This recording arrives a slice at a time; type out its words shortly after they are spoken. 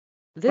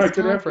This Hi,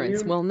 good conference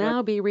afternoon. will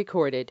now be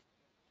recorded.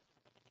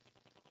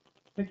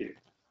 Thank you.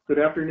 Good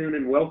afternoon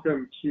and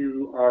welcome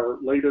to our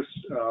latest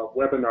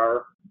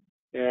webinar.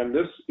 And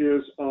this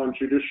is on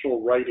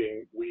judicial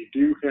writing. We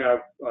do have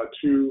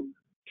two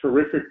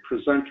terrific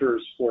presenters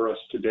for us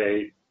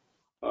today.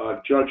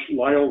 Judge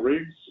Lyle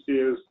Riggs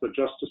is the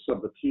Justice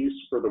of the Peace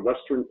for the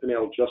Western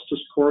Pinal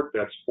Justice Court.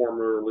 That's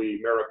formerly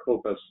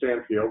Maricopa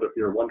Stanfield, if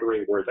you're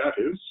wondering where that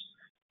is.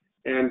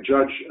 And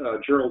Judge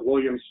Gerald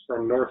Williams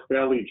from North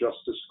Valley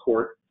Justice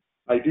Court.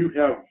 I do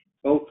have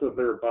both of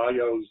their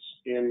bios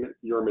in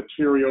your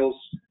materials.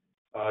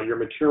 Your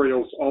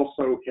materials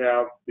also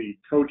have the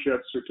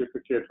COJET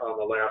certificate on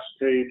the last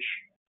page,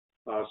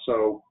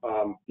 so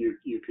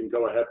you can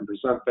go ahead and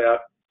present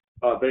that.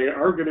 They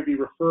are going to be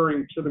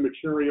referring to the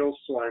materials,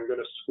 so I'm going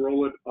to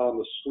scroll it on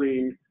the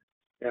screen,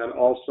 and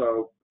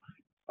also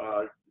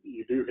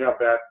you do have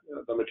that.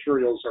 The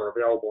materials are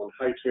available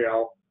in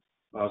Hightail,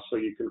 so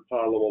you can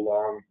follow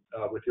along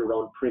with your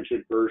own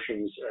printed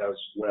versions as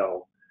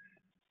well.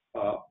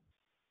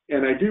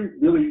 And I do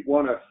really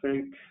want to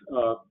thank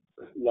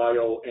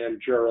Lyle and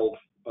Gerald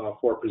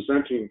for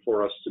presenting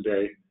for us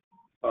today,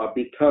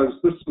 because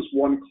this is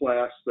one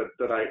class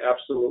that I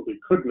absolutely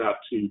could not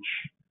teach.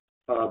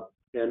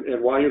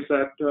 And why is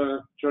that,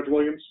 Judge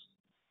Williams?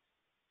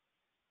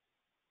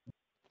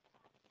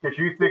 Because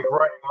you think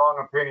writing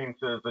long opinions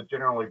is a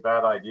generally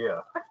bad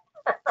idea.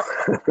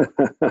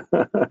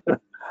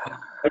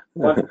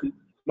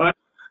 My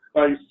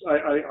advice,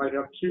 I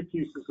have two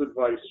pieces of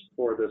advice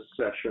for this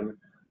session.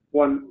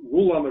 One,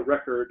 rule on the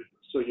record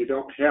so you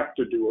don't have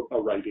to do a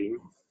writing.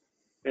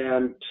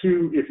 And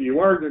two, if you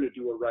are going to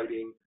do a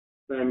writing,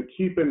 then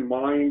keep in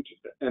mind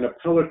an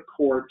appellate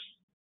court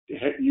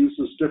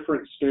uses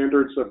different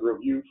standards of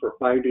review for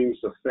findings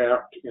of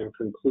fact and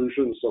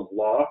conclusions of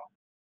law.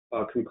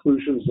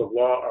 Conclusions of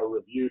law are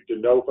reviewed de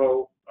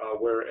novo,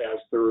 whereas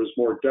there is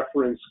more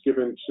deference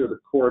given to the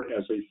court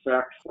as a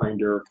fact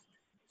finder.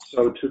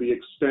 So to the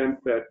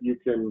extent that you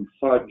can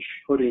fudge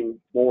putting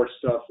more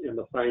stuff in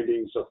the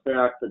findings of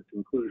fact and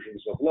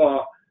conclusions of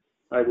law,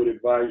 I would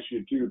advise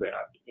you do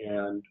that.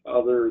 And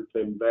other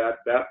than that,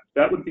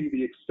 that would be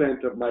the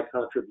extent of my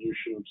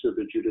contribution to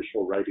the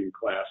judicial writing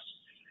class.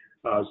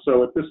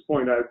 So at this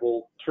point, I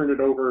will turn it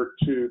over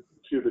to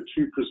the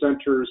two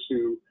presenters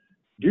who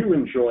do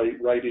enjoy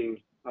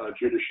writing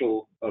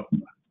judicial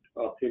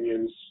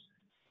opinions,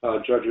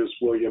 Judges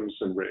Williams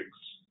and Riggs.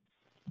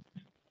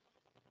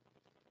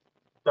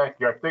 Thank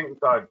you. I think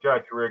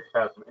Judge Riggs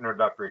has some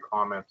introductory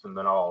comments, and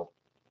then I'll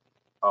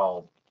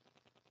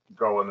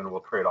go, and then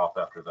we'll trade off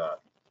after that.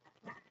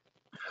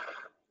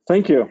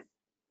 Thank you.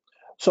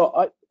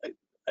 So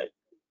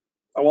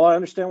I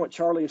understand what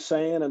Charlie is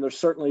saying, and there's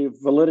certainly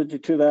validity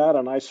to that,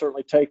 and I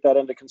certainly take that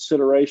into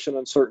consideration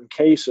in certain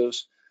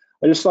cases.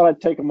 I just thought I'd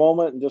take a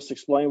moment and just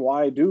explain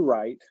why I do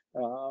write,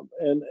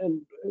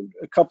 and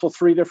a couple,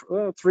 three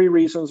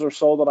reasons or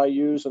so that I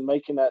use in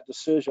making that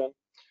decision.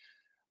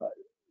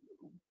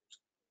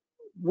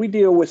 We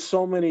deal with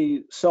so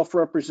many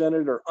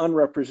self-represented or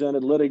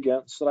unrepresented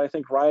litigants that I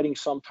think writing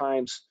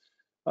sometimes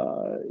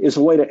is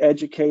a way to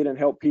educate and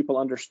help people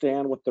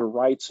understand what their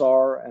rights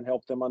are and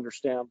help them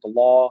understand the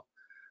law.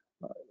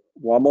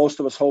 While most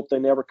of us hope they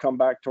never come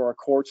back to our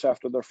courts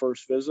after their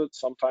first visit,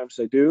 sometimes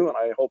they do, and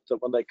I hope that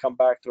when they come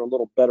back, they're a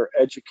little better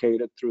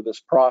educated through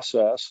this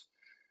process.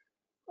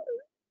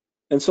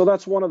 And so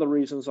that's one of the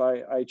reasons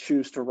I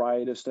choose to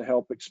write, is to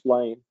help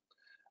explain.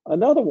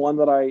 Another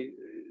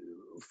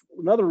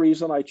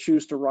reason I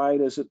choose to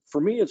write is that for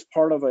me, it's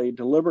part of a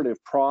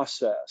deliberative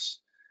process.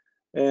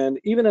 And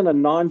even in a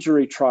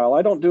non-jury trial,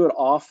 I don't do it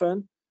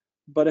often,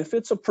 but if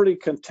it's a pretty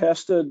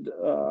contested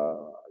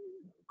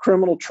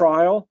criminal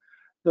trial,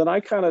 then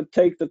I kind of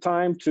take the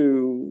time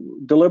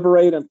to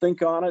deliberate and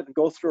think on it and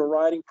go through a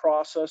writing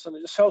process, and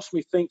it just helps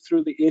me think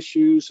through the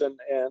issues and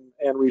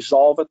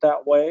resolve it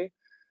that way.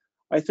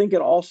 I think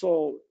it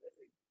also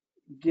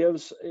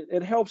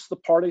helps the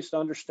parties to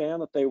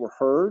understand that they were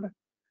heard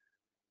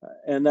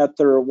and that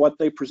what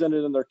they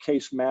presented in their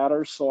case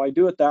matters. So I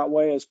do it that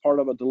way as part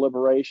of a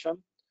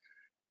deliberation.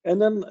 And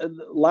then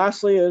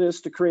lastly, it is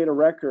to create a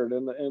record.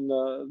 And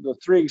the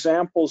three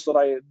examples that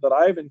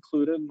I've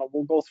included, and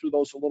we'll go through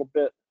those a little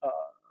bit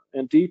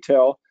in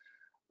detail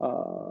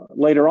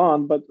later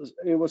on, but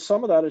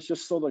some of that is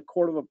just so the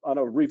on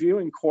a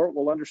reviewing court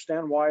will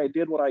understand why I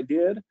did what I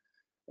did.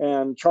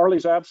 And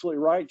Charlie's absolutely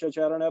right. Judge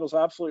Adornetto's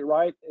absolutely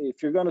right.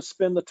 If you're going to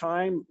spend the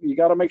time, you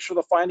got to make sure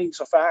the findings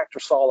of fact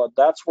are solid.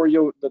 That's where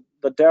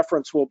the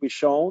deference will be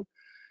shown.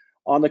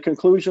 On the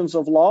conclusions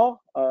of law,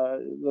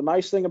 the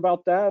nice thing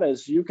about that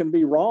is you can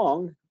be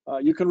wrong.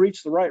 You can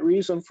reach the right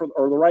reason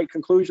or the right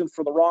conclusion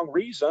for the wrong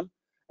reason,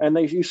 and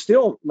you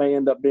still may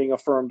end up being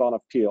affirmed on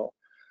appeal.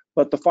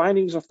 But the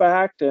findings of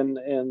fact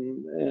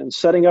and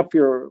setting up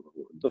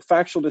the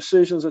factual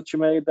decisions that you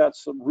made,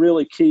 that's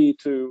really key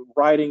to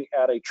writing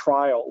at a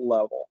trial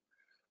level.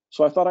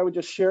 So I thought I would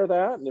just share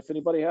that, and if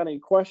anybody had any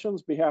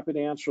questions, be happy to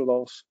answer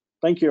those.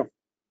 Thank you.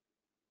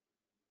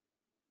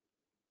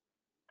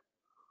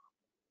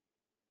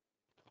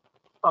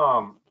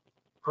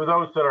 for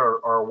those that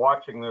are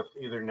watching this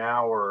either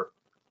now or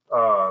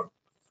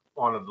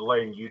on a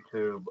delay in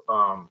YouTube,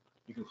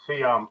 you can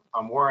see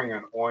I'm wearing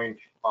an orange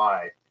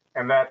tie,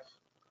 and that's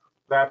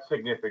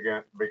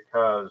significant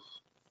because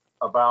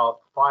about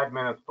 5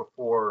 minutes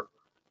before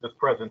this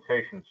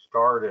presentation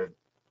started,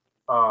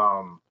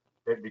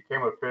 it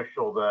became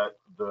official that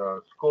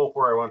the school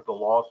where I went to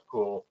law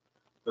school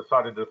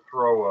decided to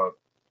throw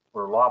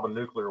or lob a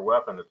nuclear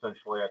weapon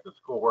essentially at the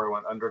school where I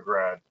went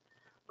undergrad.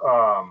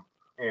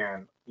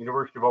 And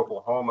University of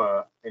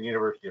Oklahoma and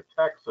University of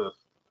Texas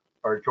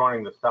are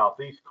joining the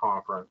Southeast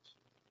Conference,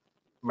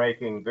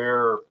 making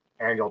their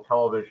annual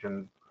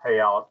television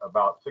payout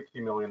about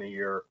 $60 million a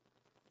year,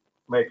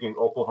 making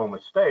Oklahoma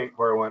State,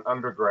 where I went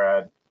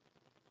undergrad,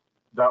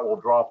 that will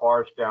drop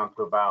ours down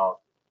to about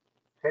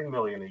 $10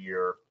 million a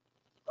year,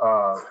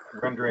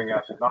 rendering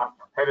us not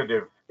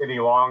competitive any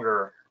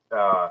longer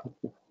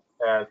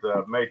as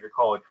a major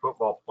college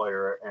football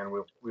player, and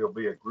we'll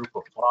be a group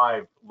of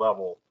 5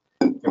 level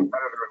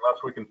competitor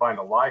unless we can find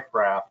a life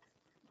raft.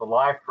 The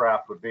life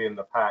raft would be in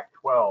the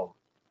Pac-12.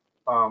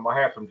 I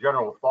have some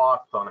general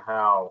thoughts on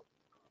how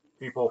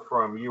people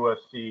from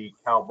USC,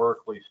 Cal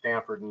Berkeley,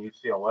 Stanford, and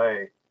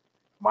UCLA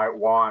might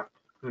want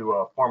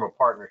to form a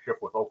partnership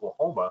with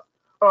Oklahoma.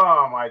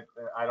 I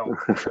don't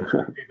think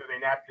that they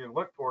naturally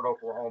look toward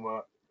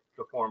Oklahoma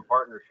to form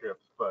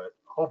partnerships, but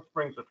hope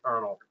springs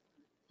eternal.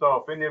 So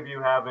if any of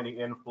you have any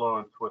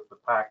influence with the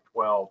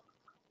Pac-12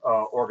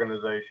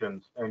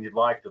 organizations and you'd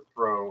like to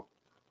throw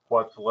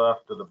what's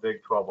left of the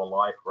Big 12 a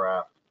life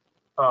raft,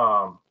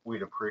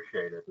 we'd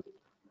appreciate it.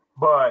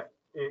 But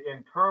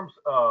in terms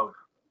of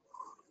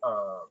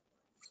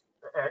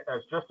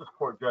as justice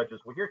court judges,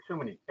 we hear too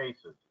many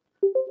cases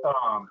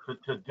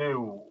to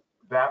do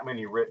that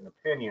many written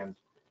opinions.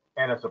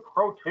 And as a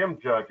pro tem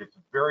judge, it's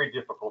very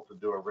difficult to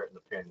do a written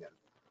opinion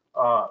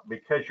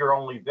because you're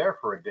only there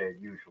for a day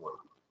usually.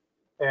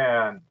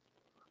 And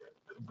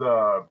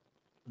the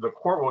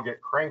court will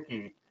get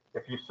cranky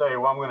if you say,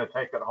 well, I'm going to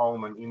take it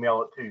home and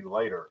email it to you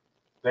later.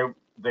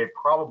 They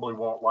probably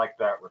won't like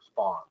that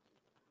response.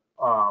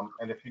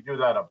 And if you do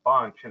that a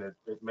bunch and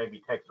it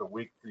maybe takes a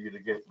week for you to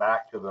get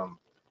back to them,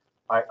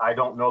 I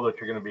don't know that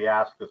you're going to be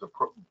asked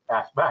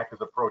back as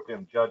a pro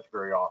tem judge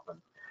very often.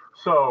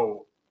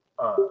 So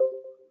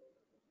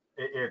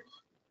it's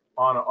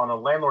on a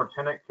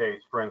landlord-tenant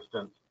case, for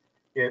instance,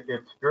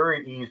 it's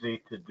very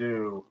easy to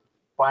do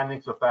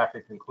findings of fact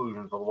and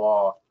conclusions of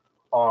law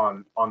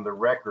on the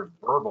record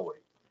verbally.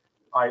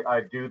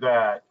 I do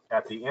that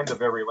at the end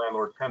of every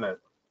landlord-tenant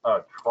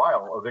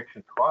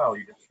eviction trial.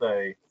 You just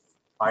say,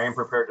 I am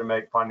prepared to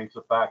make findings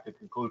of fact and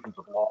conclusions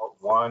of law.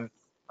 1,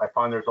 I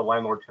find there's a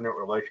landlord-tenant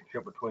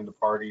relationship between the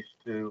parties.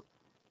 2,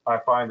 I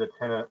find the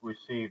tenant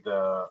received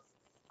a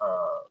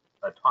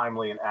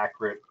timely and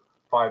accurate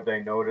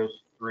 5-day notice.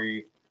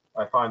 3,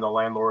 I find the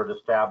landlord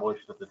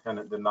established that the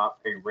tenant did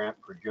not pay rent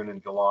for June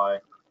and July.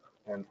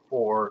 And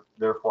 4,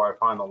 therefore, I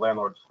find the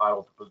landlord's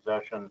entitled to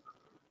possession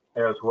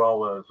as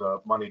well as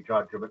money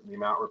judgment in the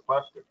amount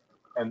requested.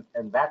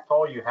 And that's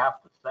all you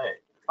have to say.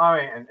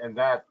 I mean, and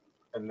that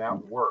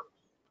works.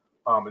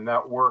 And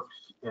that works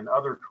in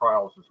other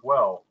trials as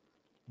well.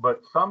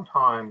 But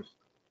sometimes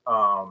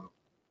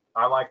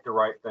I like to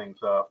write things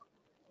up,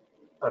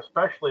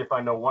 especially if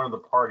I know one of the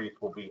parties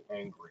will be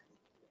angry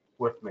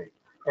with me.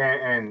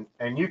 And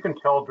you can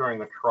tell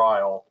during a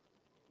trial,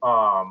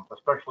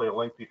 especially a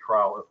lengthy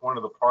trial, if one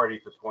of the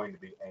parties is going to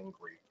be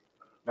angry.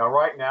 Now,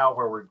 right now,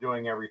 where we're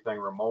doing everything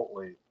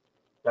remotely,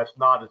 that's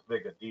not as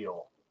big a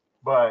deal.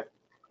 But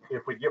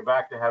if we get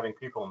back to having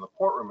people in the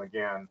courtroom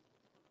again,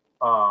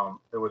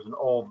 there was an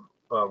old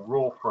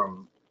rule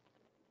from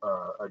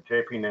a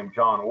JP named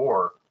John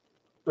Orr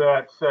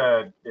that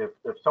said if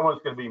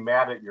someone's going to be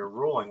mad at your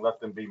ruling, let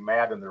them be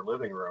mad in their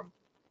living room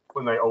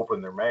when they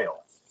open their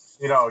mail.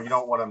 You know, you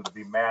don't want them to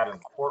be mad in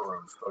the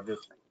courtroom. So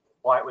just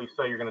politely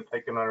say you're going to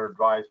take it under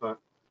advisement,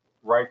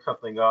 write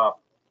something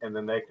up, and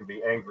then they can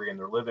be angry in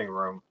their living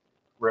room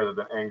rather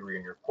than angry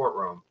in your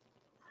courtroom.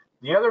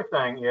 The other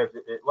thing is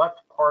it lets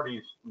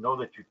parties know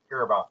that you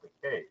care about the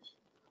case.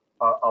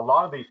 A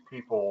lot of these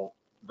people,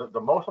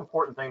 the most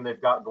important thing they've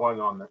got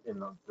going on in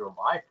their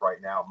life right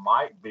now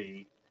might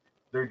be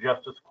their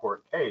justice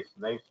court case.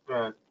 And they've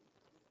spent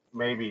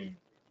maybe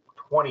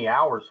 20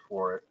 hours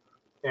for it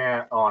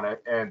and on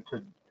it. And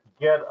to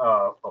get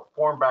a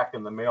form back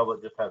in the mail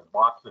that just has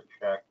boxes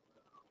checked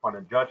on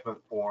a judgment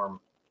form,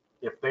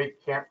 if they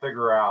can't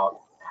figure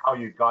out how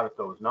you got at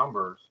those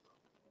numbers,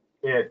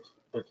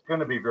 it's going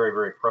to be very,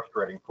 very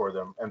frustrating for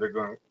them, and they're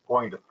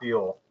going to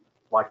feel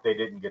like they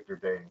didn't get their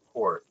day in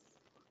court.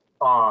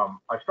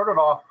 I started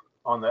off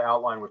on the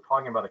outline with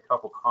talking about a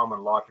couple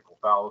common logical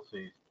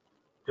fallacies,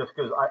 just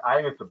because I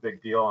think it's a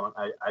big deal,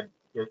 and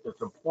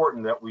it's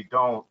important that we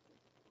don't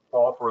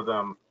fall for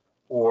them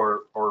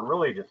or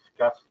really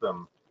discuss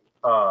them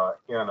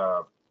in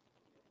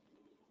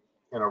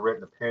a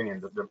written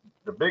opinion.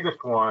 The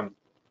biggest one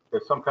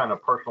is some kind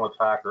of personal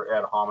attack or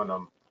ad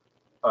hominem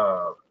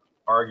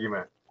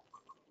argument.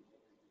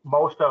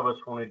 Most of us,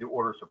 when we do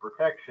orders of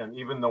protection,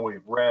 even though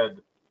we've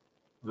read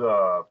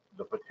the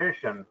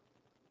petition,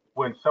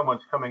 when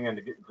someone's coming in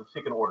to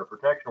seek an order of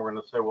protection, we're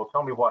going to say, well,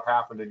 tell me what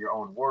happened in your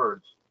own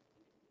words.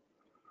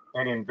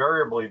 And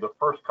invariably, the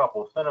first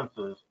couple of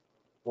sentences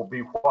will be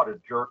what a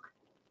jerk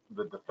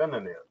the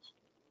defendant is.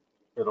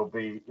 It'll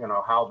be, you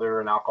know, how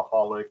they're an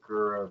alcoholic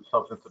or a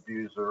substance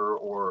abuser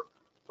or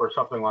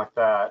something like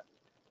that.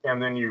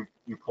 And then you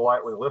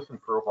politely listen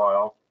for a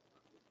while.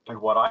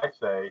 And what I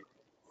say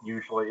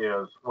usually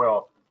is,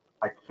 well,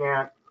 I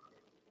can't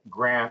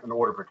grant an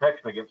order of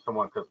protection against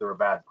someone because they're a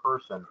bad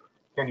person.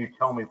 Can you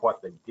tell me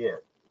what they did?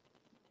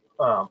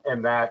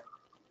 And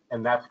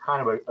that's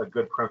kind of a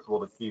good principle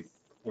to keep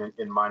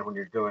in mind when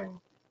you're doing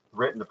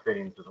written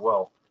opinions as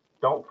well.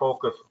 Don't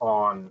focus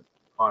on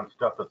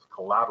stuff that's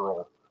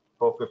collateral.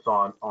 Focus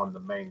on the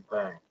main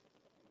thing.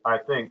 I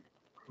think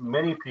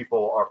many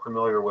people are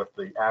familiar with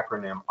the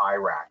acronym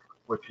IRAC,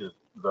 which is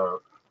the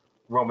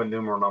Roman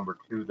numeral number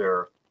 2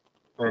 there,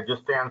 and it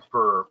just stands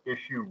for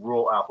Issue,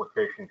 Rule,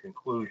 Application,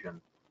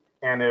 Conclusion.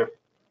 And if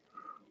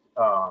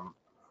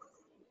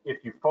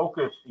you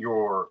focus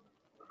your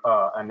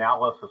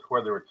analysis,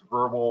 whether it's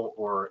verbal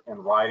or in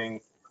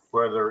writing,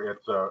 whether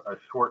it's a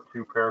short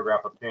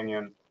 2-paragraph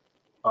opinion,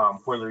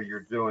 whether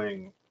you're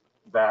doing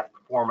that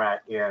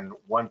format in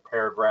 1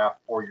 paragraph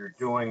or you're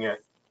doing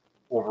it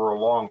over a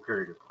long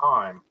period of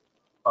time,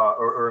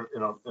 or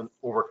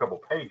over a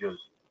couple pages,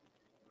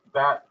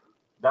 that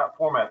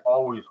format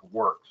always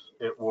works.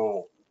 It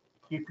will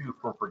keep you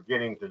from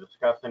forgetting to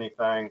discuss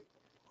anything,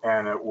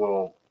 and it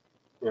will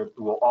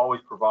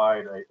always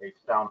provide a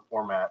sound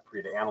format for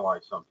you to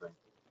analyze something.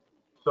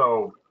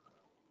 So,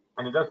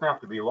 and it doesn't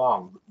have to be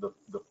long.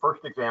 The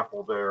first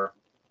example there,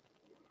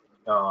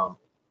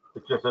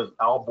 it just says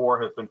Al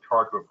Bohr has been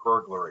charged with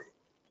burglary.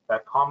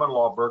 That common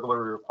law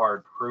burglary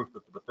required proof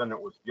that the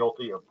defendant was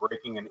guilty of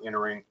breaking and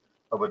entering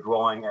of a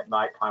dwelling at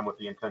nighttime with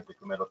the intent to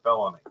commit a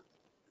felony.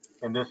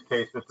 In this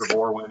case, Mr.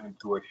 Bohr went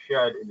into a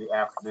shed in the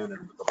afternoon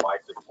and took a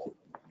bicycle.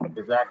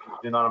 His actions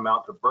do not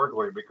amount to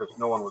burglary because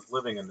no one was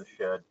living in the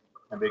shed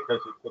and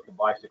because he took a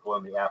bicycle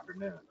in the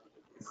afternoon.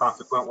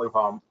 Consequently,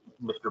 while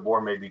Mr.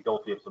 Bohr may be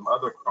guilty of some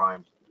other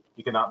crimes,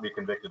 he cannot be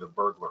convicted of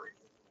burglary.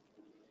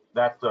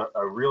 That's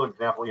a real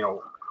example. You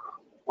know,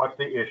 what's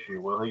the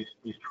issue? Well,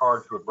 he's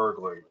charged with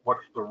burglary.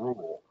 What's the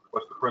rule?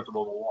 What's the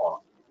principle of the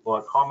law? Well,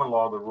 at common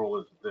law, the rule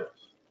is this.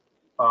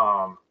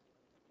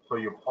 So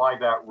you apply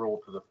that rule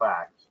to the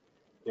facts.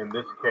 In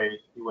this case,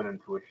 he went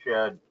into a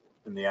shed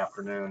in the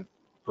afternoon,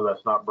 so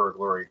that's not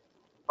burglary.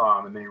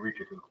 And then you reach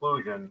a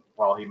conclusion,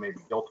 while he may be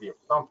guilty of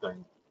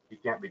something, he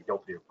can't be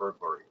guilty of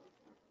burglary.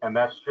 And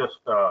that's just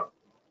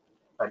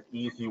an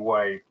easy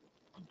way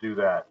to do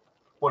that.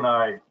 When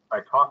I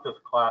taught this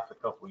class a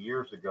couple of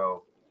years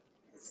ago,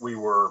 we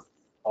were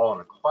all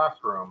in a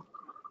classroom,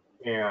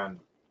 and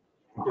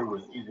it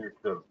was easier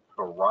to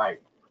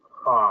write.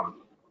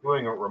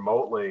 Doing it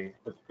remotely,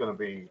 it's going to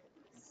be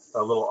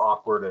a little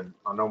awkward and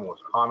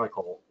almost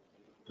comical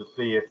to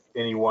see if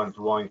anyone's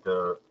willing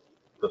to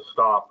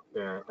stop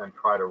and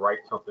try to write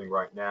something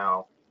right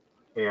now,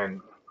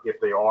 and if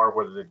they are,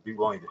 whether they'd be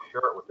willing to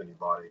share it with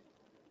anybody.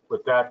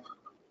 But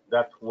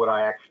that's what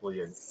I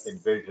actually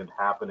envisioned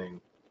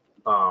happening.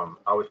 I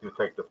was going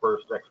to take the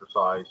first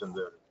exercise, and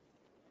the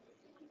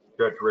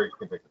Judge Riggs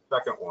can take the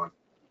second one.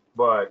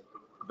 But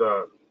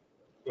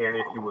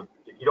if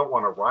you don't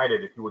want to write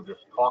it, if you would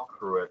just talk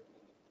through it,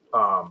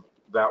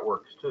 that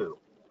works too.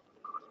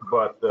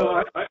 But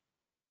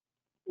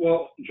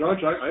well,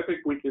 Judge, I think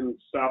we can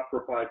stop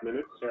for 5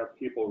 minutes, have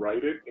people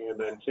write it, and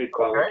then take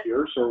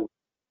volunteers,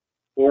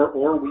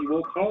 or we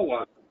will call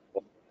on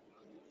people.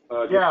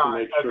 Yeah, I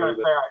was going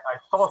to say, I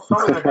saw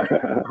some of the names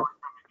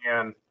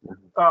coming in.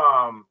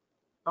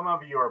 Some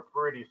of you are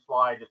pretty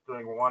sly, just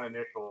doing one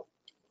initial,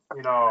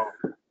 you know,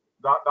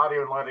 not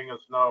even letting us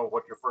know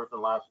what your first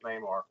and last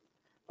name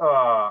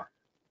are.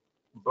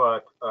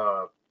 But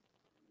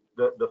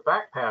the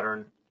fact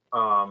pattern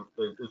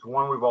is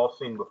one we've all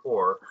seen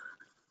before.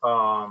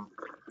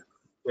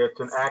 It's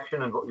an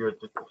action,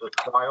 it's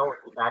a trial,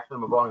 it's an action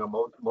involving a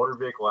motor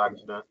vehicle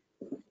accident.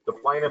 The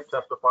plaintiff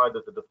testified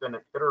that the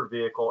defendant hit her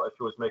vehicle as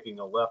she was making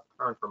a left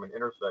turn from an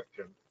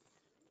intersection.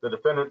 The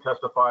defendant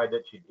testified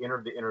that she'd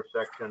entered the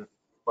intersection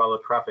while the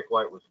traffic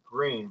light was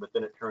green, but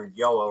then it turned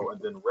yellow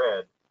and then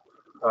red.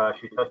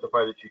 She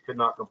testified that she could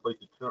not complete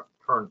the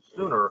turn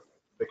sooner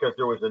because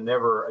there was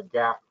never a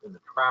gap in the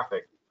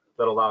traffic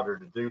that allowed her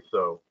to do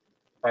so.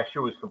 As she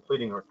was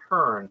completing her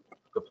turn,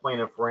 the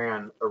plaintiff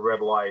ran a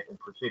red light and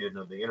proceeded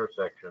into the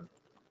intersection.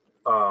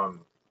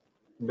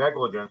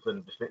 Negligence,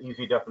 and just an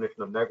easy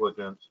definition of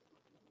negligence,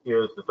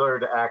 is the failure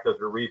to act as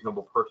a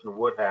reasonable person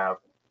would have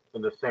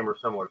in the same or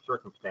similar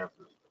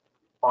circumstances.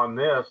 On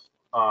this,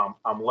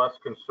 I'm less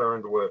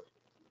concerned with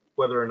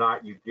whether or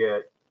not you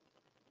get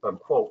a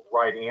quote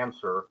right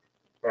answer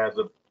as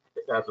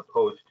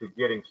opposed to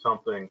getting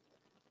something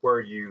where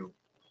you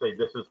say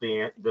this is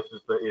the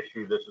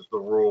issue, this is the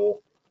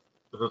rule,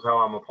 this is how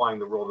I'm applying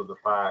the rule to the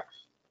facts,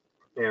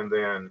 and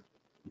then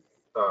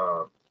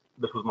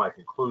this was my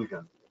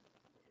conclusion.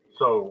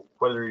 So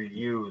whether you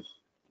use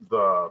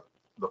the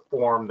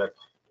form that's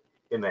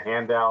in the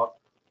handout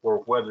or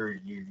whether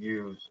you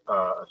use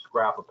a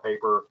scrap of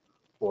paper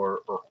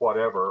or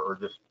whatever, or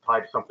just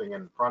type something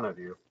in front of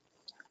you.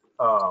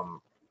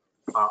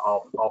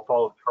 I'll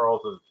follow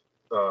Charles's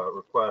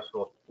request.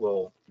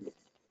 We'll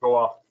go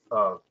off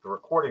the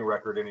recording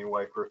record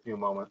anyway for a few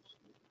moments,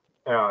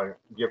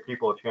 give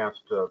people a chance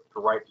to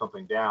write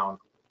something down,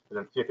 and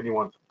then see if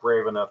anyone's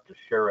brave enough to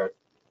share it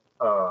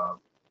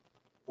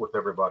with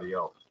everybody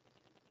else.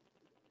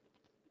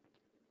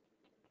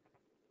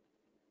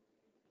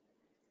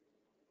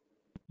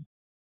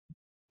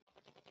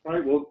 All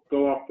right, we'll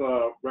go off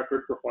the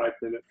record for 5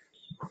 minutes.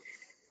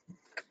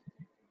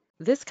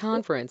 This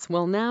conference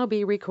will now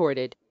be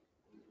recorded.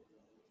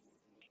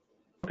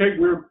 Okay,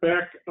 we're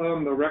back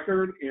on the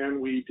record,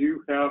 and we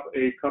do have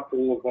a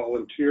couple of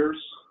volunteers.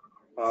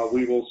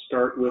 We will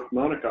start with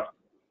Monica.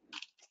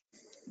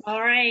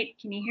 All right,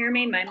 can you hear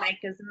me? My mic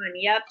is on.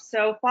 Yep.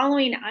 So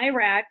following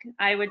IRAC,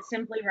 I would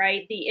simply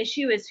write, the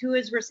issue is who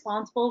is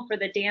responsible for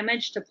the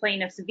damage to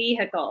plaintiff's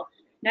vehicle.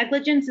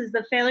 Negligence is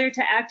the failure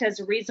to act as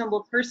a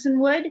reasonable person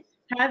would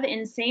have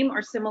in same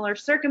or similar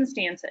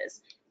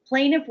circumstances.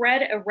 Plaintiff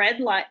ran a red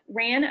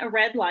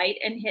light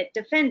and hit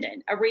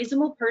defendant. A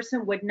reasonable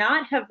person would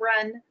not have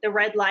run the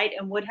red light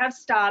and would have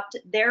stopped.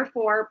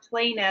 Therefore,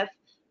 plaintiff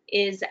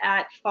is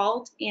at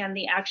fault and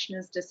the action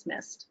is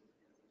dismissed.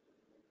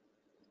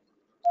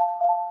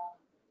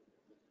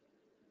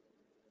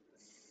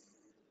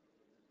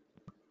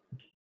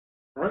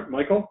 All right,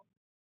 Michael.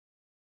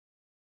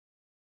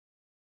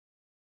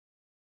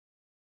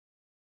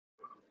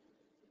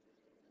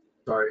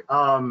 Sorry.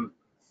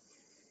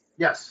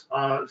 Yes.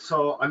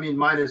 So, I mean,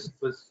 mine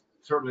was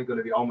certainly going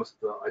to be almost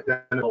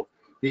identical.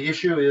 The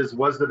issue is,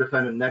 was the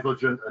defendant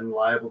negligent and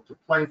liable to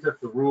plaintiff?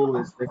 The rule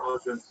is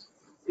negligence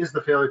is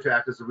the failure to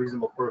act as a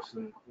reasonable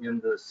person in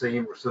the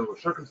same or similar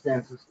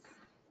circumstances.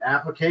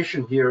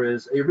 Application here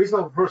is a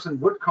reasonable person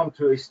would come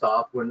to a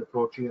stop when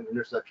approaching an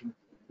intersection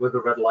with a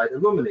red light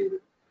illuminated.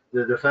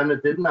 The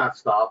defendant did not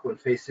stop when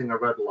facing a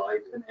red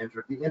light and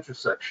entered the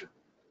intersection,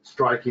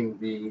 striking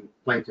the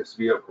plaintiff's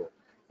vehicle.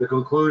 The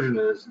conclusion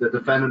is the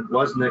defendant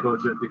was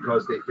negligent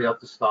because they failed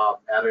to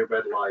stop at a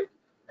red light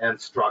and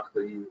struck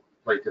the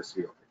plaintiff's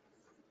vehicle.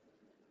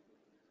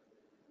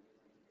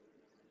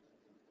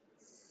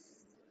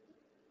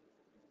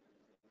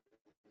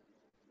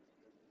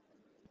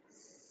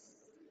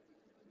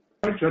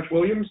 All right, Judge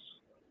Williams,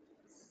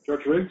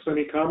 Judge Riggs,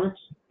 any comments?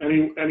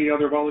 Any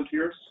other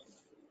volunteers?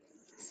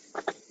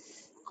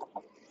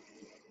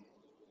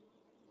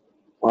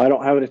 I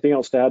don't have anything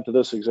else to add to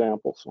this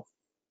example. So.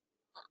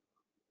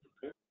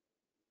 Okay.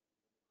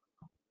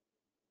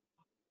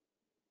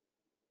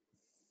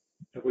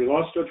 Have we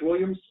lost Judge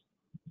Williams?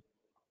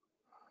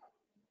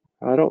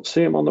 I don't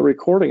see him on the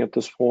recording at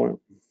this point.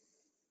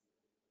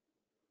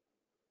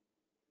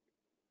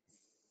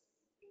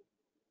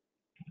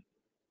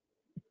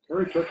 All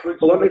right, Judge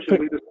Riggs, well,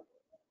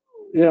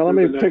 let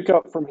me pick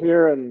up from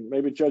here, and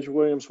maybe Judge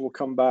Williams will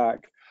come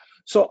back.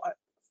 So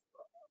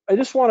I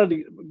just wanted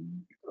to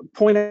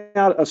point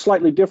out a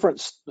slightly different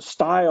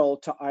style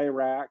to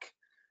IRAC.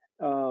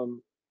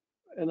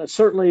 And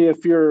certainly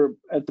if you're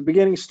at the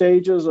beginning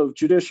stages of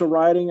judicial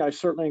writing, I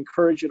certainly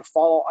encourage you to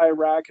follow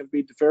IRAC and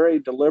be very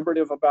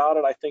deliberative about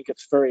it. I think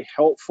it's very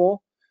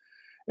helpful.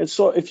 And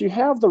so if you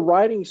have the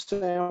writing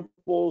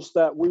samples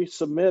that we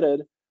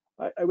submitted,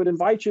 I would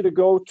invite you to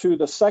go to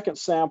the second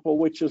sample,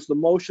 which is the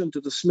motion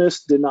to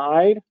dismiss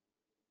denied.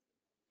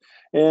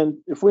 And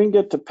if we can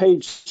get to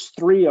page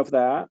 3 of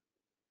that.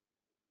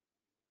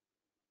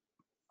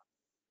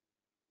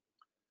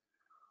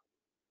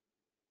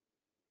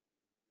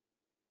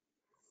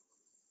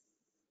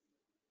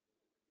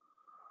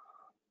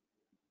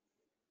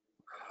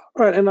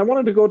 All right, and I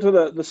wanted to go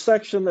to the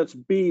section that's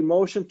B,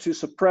 motion to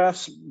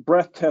suppress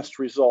breath test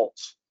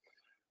results.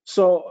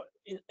 So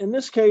in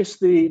this case,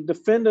 the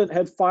defendant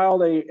had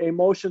filed a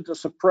motion to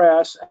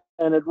suppress,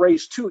 and it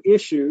raised 2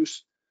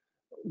 issues.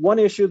 One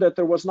issue, that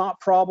there was not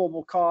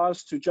probable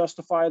cause to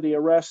justify the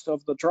arrest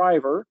of the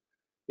driver.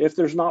 If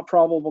there's not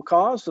probable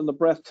cause, then the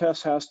breath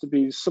test has to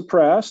be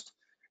suppressed.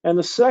 And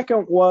the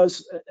second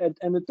was,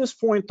 and at this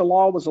point, the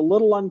law was a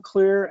little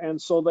unclear, and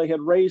so they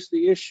had raised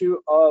the issue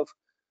of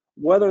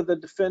whether the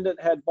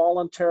defendant had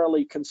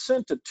voluntarily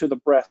consented to the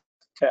breath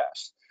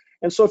test.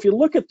 And so if you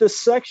look at this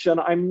section,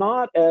 I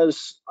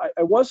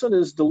wasn't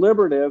as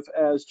deliberative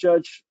as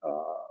Judge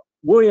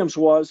Williams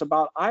was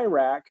about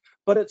IRAC,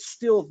 but it's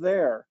still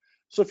there.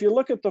 So if you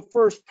look at the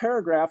first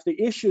paragraph,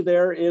 the issue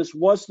there is,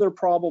 was there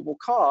probable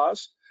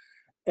cause?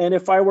 And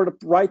if I were to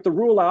write the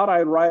rule out,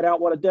 I'd write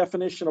out what a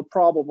definition of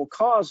probable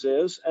cause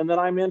is, and then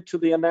I'm into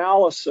the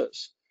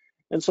analysis.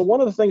 And so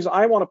one of the things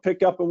I want to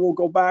pick up, and we'll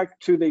go back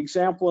to the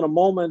example in a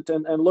moment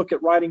and look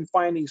at writing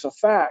findings of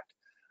fact.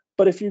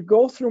 But if you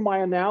go through my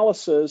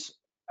analysis,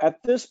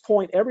 at this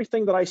point,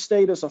 everything that I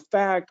state as a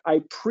fact,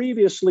 I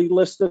previously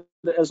listed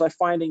as a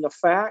finding of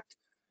fact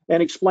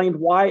and explained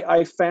why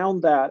I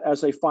found that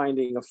as a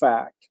finding of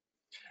fact.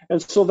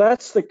 And so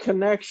that's the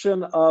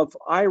connection of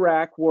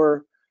IRAC,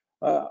 where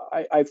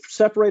I've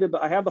separated,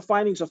 I have the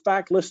findings of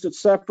fact listed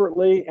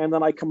separately, and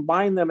then I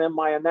combine them in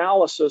my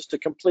analysis to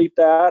complete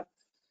that.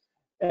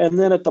 And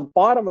then at the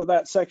bottom of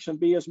that section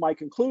B is my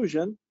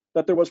conclusion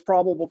that there was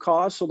probable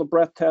cause, so the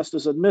breath test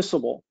is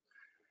admissible.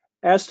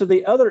 As to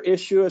the other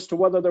issue as to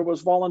whether there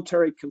was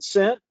voluntary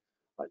consent,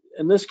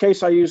 in this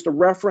case, I used a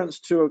reference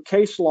to a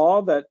case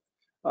law that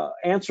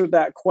answered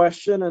that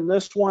question. And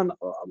this one,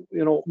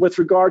 with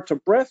regard to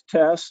breath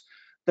tests,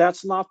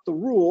 that's not the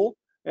rule.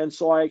 And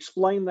so I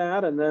explained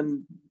that, and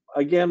then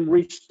again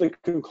reached the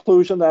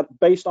conclusion that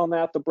based on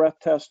that, the breath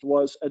test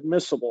was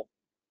admissible.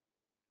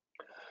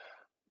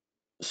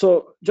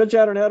 So Judge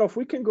Adornetto, if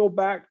we can go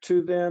back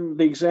to then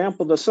the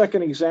example, the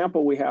second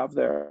example we have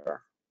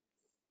there.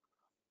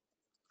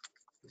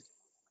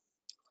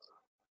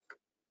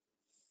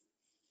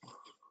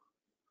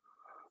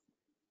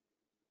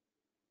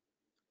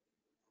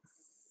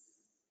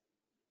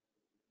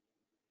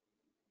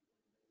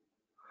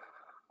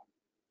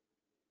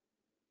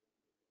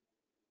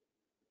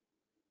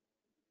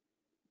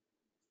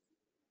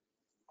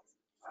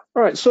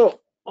 All right, so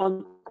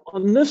on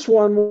this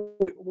one,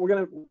 we're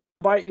going to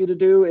invite you to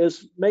do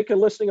is make a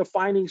listing of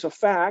findings of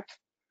fact.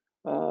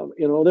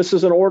 This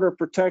is an order of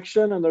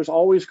protection, and there's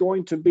always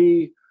going to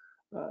be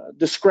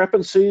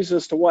discrepancies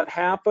as to what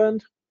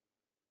happened.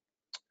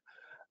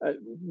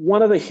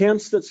 One of the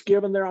hints that's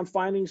given there on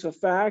findings of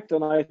fact,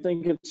 and I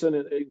think it's an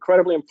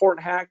incredibly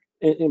important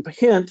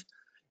hint,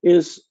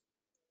 is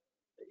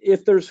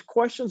if there's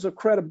questions of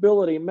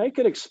credibility, make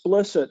it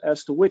explicit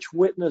as to which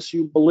witness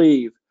you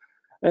believe.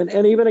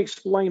 And even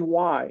explain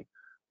why.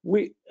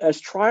 We,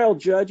 as trial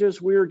judges,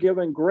 we are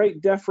given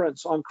great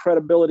deference on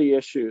credibility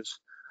issues.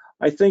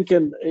 I think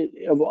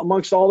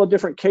amongst all the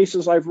different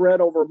cases I've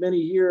read over many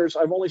years,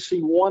 I've only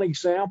seen one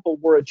example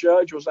where a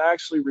judge was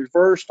actually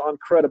reversed on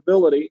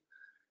credibility.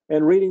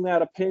 And reading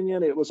that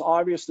opinion, it was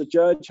obvious the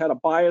judge had a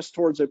bias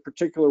towards a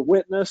particular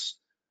witness.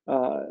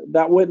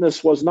 That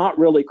witness was not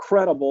really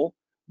credible,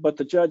 but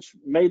the judge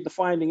made the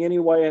finding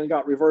anyway and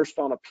got reversed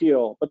on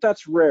appeal. But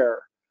that's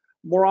rare.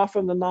 More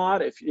often than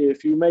not, if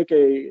you make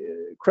a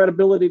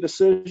credibility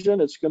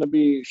decision, it's going to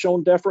be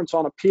shown deference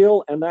on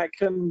appeal, and that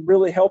can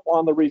really help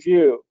on the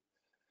review.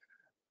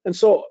 And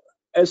so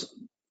as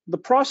the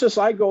process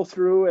I go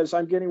through as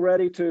I'm getting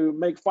ready to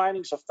make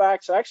findings of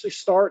facts actually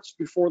starts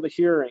before the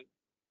hearing.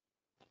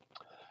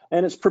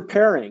 And it's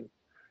preparing.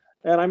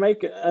 And I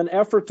make an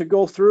effort to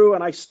go through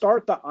and I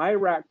start the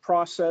IRAC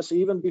process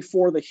even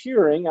before the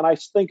hearing, and I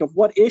think of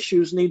what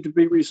issues need to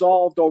be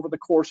resolved over the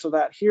course of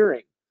that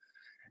hearing.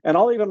 And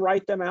I'll even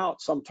write them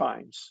out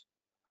sometimes.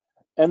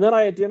 And then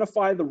I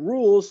identify the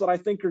rules that I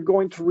think are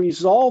going to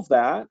resolve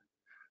that.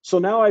 So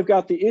now I've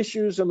got the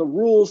issues and the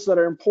rules that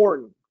are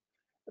important.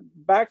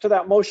 Back to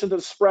that motion to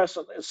suppress,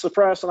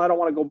 and I don't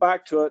want to go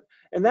back to it.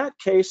 In that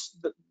case,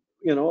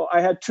 I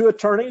had two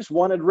attorneys.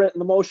 One had written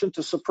the motion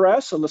to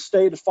suppress, and the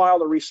state had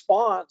filed a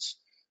response.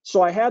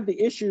 So I had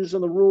the issues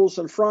and the rules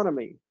in front of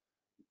me.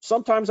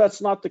 Sometimes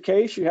that's not the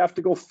case. You have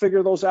to go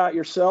figure those out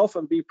yourself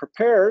and be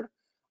prepared.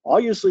 I'll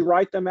usually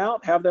write them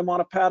out, have them on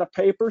a pad of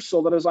paper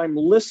so that as I'm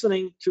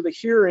listening to the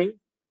hearing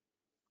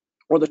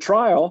or the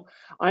trial,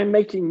 I'm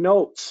making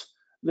notes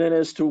then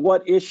as to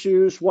what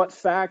issues, what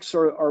facts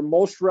are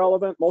most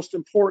relevant, most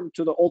important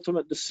to the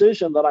ultimate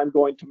decision that I'm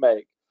going to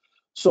make.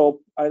 So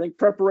I think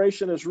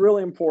preparation is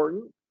really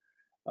important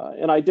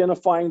in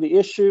identifying the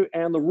issue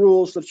and the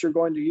rules that you're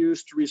going to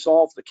use to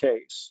resolve the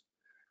case.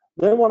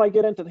 Then when I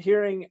get into the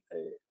hearing,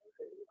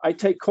 I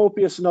take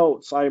copious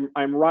notes.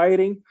 I'm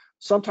writing.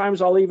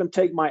 Sometimes I'll even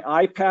take my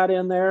iPad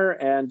in there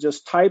and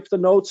just type the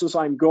notes as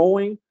I'm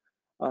going.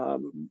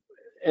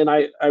 And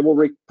I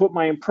will put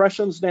my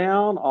impressions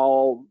down.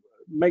 I'll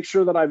make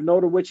sure that I've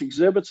noted which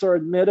exhibits are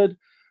admitted.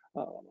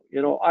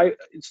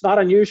 It's not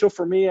unusual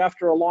for me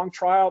after a long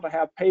trial to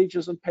have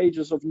pages and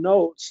pages of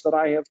notes that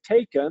I have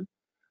taken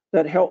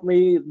that help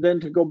me then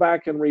to go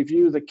back and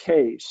review the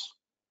case.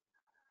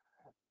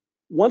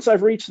 Once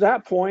I've reached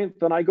that point,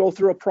 then I go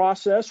through a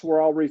process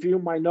where I'll review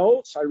my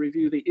notes, I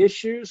review the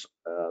issues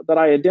that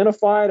I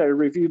identified, I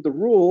reviewed the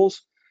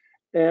rules,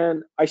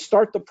 and I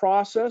start the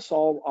process.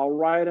 I'll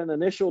write an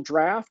initial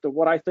draft of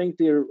what I think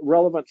the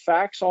relevant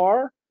facts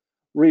are,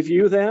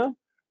 review them,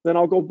 then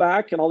I'll go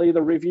back and I'll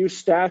either review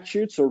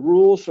statutes or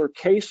rules or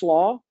case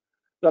law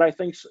that I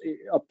think is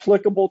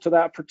applicable to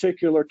that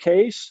particular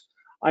case.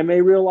 I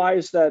may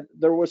realize that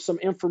there was some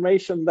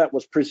information that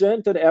was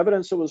presented,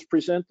 evidence that was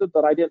presented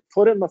that I didn't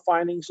put in the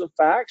findings of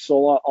facts,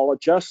 so I'll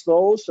adjust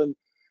those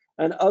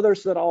and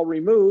others that I'll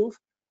remove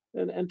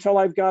until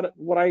I've got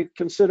what I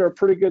consider a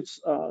pretty good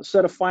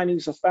set of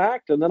findings of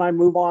fact, and then I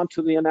move on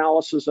to the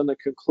analysis and the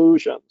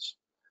conclusions.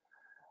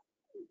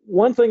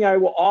 One thing I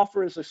will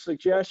offer as a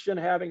suggestion,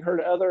 having heard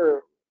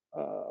other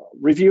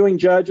reviewing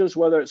judges,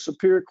 whether it's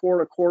Superior Court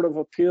or Court of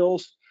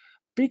Appeals,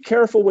 be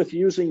careful with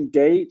using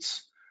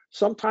dates.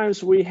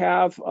 Sometimes we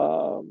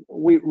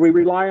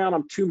rely on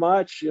them too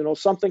much.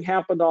 Something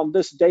happened on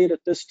this date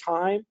at this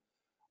time.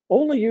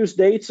 Only use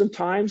dates and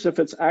times if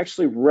it's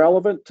actually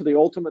relevant to the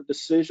ultimate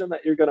decision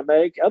that you're going to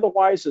make.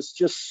 Otherwise, it's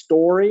just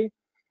story.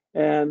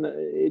 and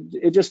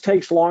it just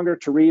takes longer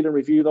to read and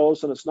review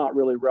those, and it's not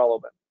really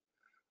relevant.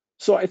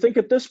 So I think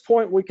at this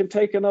point we can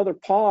take another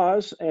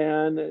pause,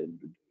 and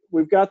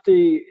we've got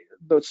the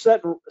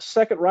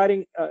second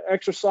writing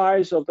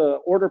exercise of the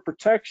order of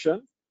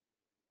protection,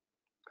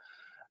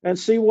 and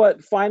see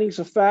what findings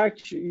of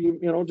fact, you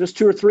know, just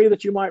 2 or 3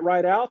 that you might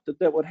write out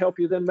that would help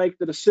you then make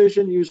the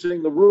decision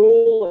using the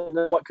rule, and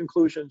then what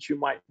conclusions you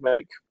might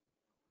make.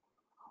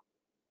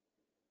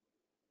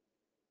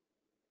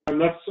 And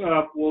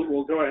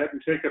we'll go ahead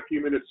and take a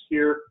few minutes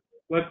here.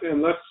 Let's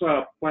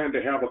plan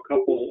to have a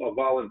couple of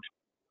volunteers,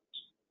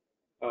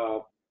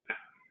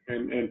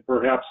 and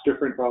perhaps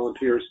different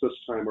volunteers this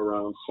time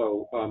around.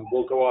 So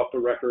we'll go off the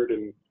record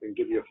and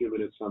give you a few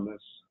minutes on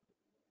this.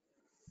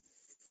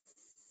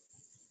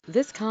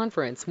 This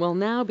conference will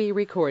now be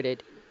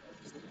recorded.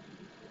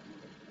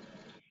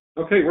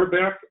 Okay, we're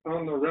back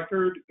on the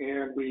record,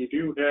 and we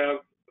do have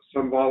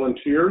some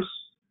volunteers.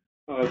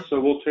 So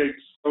we'll take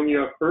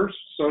Sonia first.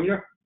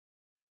 Sonia?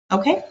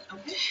 Okay.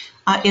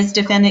 Is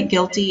defendant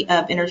guilty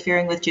of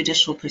interfering with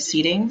judicial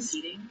proceedings?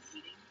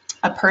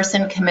 A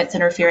person commits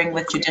interfering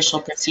with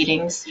judicial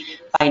proceedings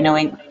by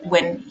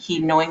when he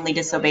knowingly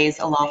disobeys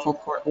a lawful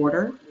court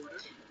order.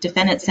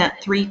 Defendant sent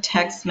 3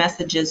 text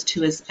messages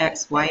to his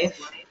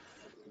ex-wife.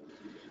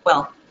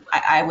 Well,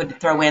 I would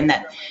throw in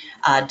that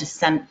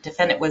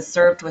defendant was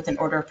served with an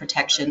order of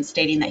protection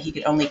stating that he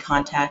could only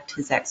contact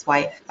his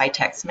ex-wife by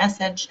text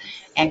message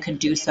and could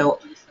do so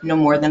no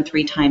more than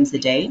 3 times a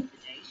day.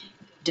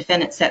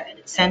 Defendant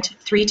sent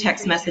 3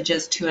 text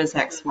messages to his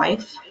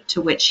ex-wife,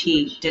 to which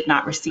he did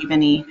not receive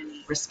any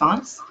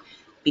response.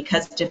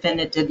 Because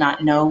defendant did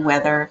not know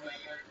whether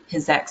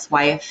his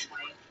ex-wife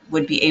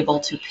would be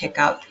able to pick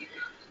up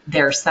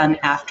their son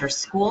after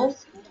school,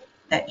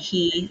 that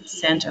he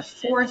sent a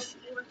 4th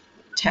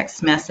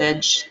text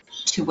message,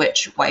 to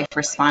which wife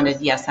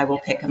responded, "Yes, I will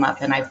pick him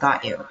up and I've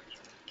got you."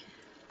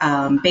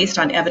 Based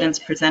on evidence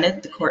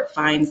presented, the court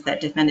finds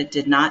that defendant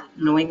did not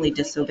knowingly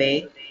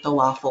disobey the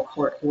lawful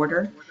court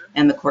order,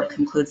 and the court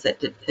concludes that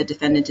the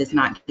defendant is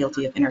not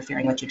guilty of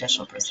interfering with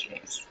judicial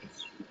proceedings.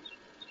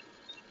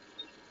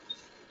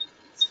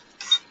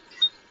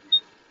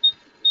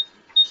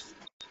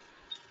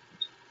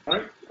 All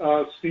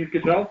right, Steve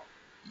Cattell?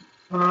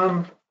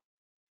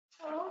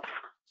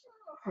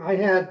 I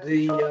had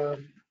the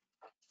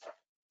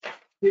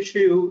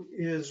issue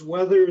is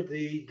whether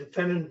the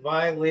defendant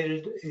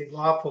violated a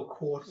lawful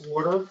court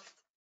order.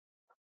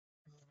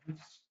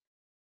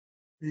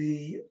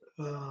 The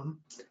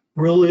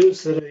rule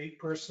is that a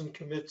person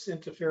commits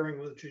interfering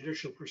with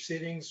judicial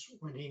proceedings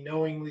when he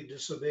knowingly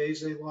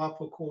disobeys a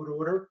lawful court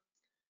order.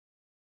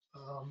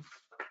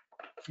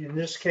 In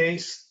this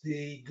case,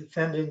 the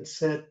defendant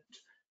sent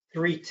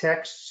 3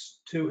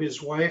 texts to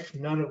his wife,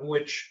 none of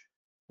which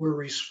were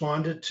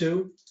responded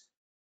to,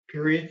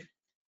 period.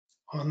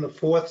 On the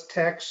 4th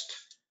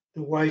text,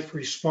 the wife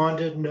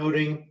responded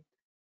noting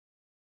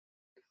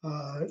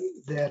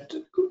that,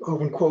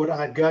 open quote,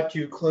 "I've got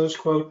you," close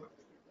quote,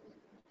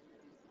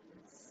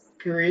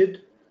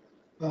 period.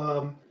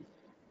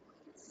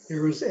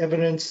 There was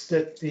evidence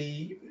that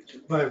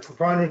by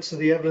preponderance of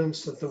the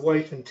evidence, that the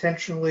wife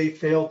intentionally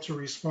failed to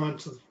respond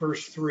to the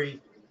first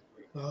 3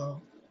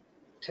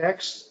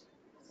 texts.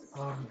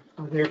 I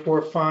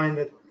therefore find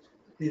that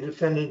the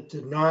defendant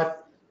did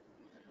not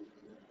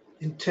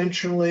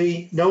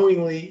intentionally,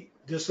 knowingly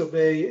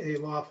disobey a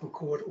lawful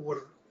court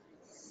order.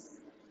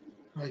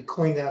 I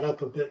cleaned that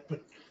up a bit,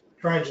 but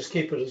try and just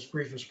keep it as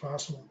brief as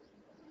possible.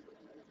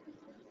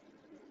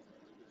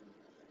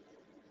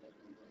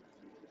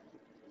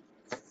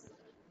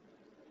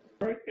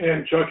 All right,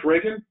 and Judge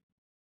Reagan?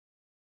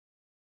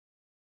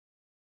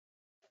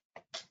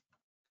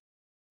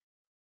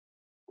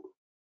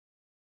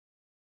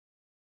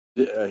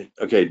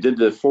 Okay, did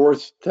the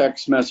 4th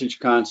text message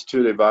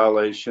constitute a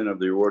violation of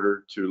the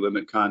order to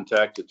limit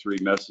contact to 3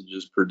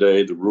 messages per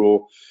day? The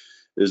rule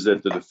is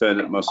that the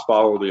defendant must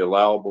follow the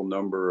allowable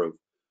number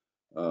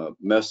of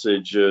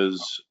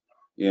messages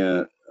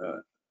in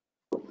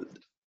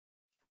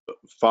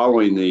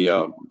following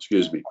the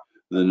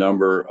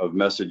number of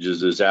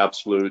messages is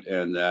absolute,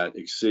 and that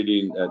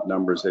exceeding that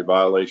number is a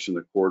violation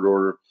of the court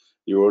order.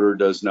 The order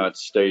does not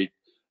state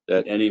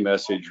that any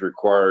message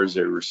requires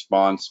a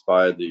response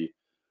by the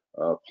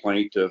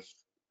plaintiff.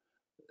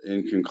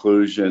 In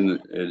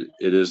conclusion,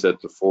 it is that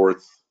the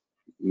 4th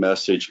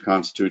message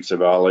constitutes a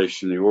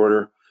violation of the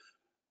order,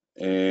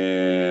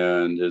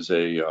 and is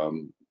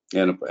and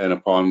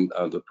upon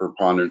the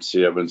preponderance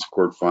of the evidence, the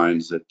court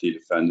finds that the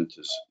defendant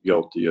is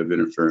guilty of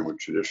interfering with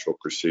judicial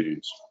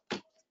proceedings.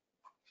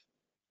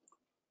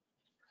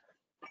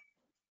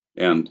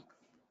 And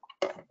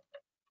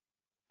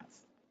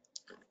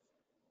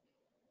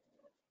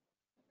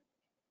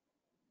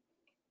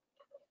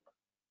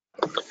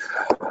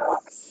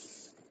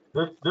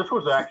This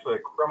was actually a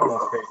criminal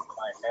case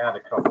I had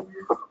a couple of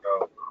years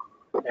ago,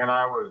 and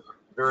I was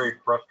very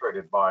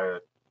frustrated by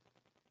it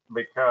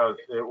because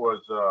it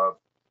was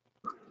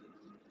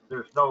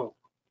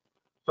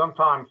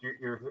sometimes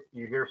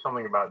you hear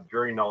something about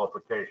jury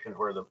nullification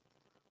where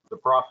the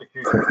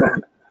prosecution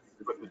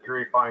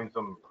jury finds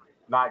him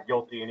not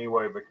guilty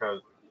anyway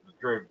because the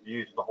jury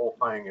views the whole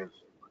thing as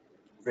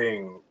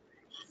being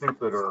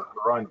stupid or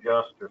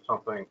unjust or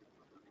something,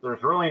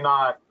 there's really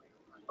not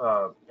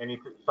any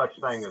such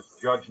thing as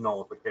judge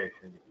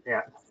nullification.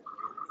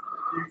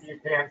 You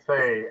can't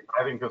say,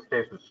 I think this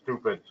case is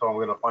stupid, so I'm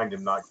going to find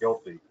him not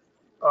guilty.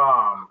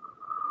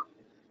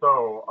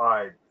 So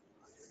I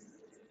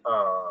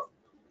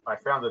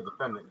found the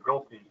defendant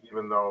guilty,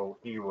 even though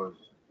he was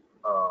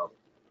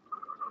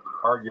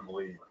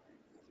arguably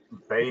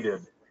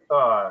baited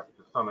to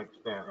some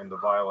extent into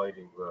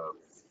violating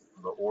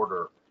the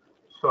order.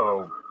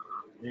 So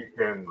you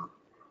can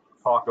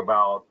talk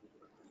about,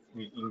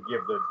 you can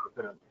give the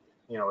defendant,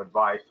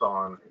 advice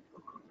on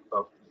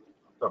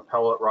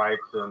appellate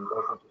rights and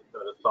motions to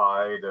set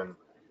aside and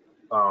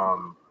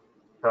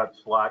cut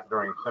slack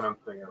during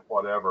sentencing and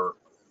whatever.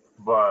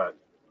 But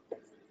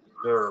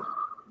there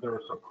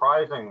are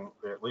surprising,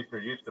 at least there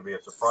used to be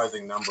a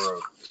surprising number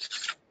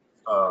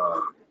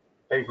of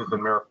cases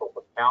in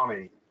Maricopa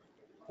County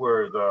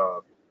where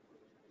the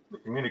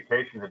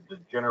communication had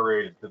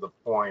degenerated to the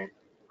point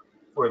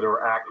where there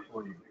were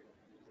actually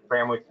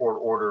family court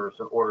orders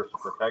and orders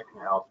of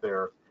protection out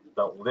there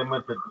that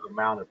limited the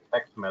amount of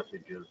text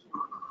messages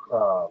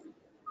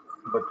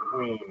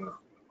between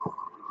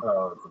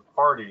the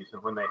parties,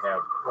 and when they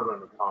have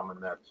children in common,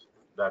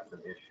 that's an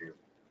issue.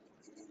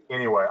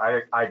 Anyway,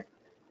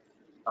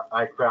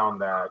 I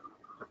found that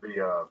to be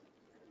a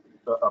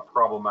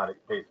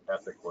problematic case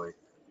ethically,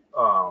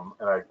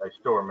 and I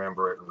still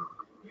remember it and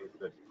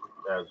used it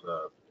as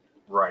a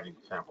writing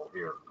sample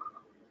here.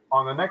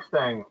 On the next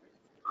thing.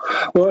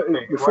 Well,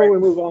 before we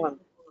move on.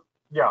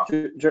 Yeah.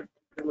 Before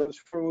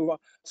we move on.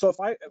 So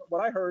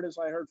what I heard is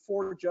I heard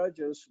 4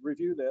 judges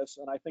review this,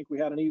 and I think we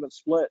had an even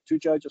split. 2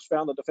 judges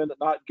found the defendant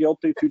not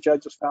guilty, 2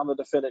 judges found the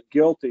defendant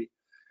guilty.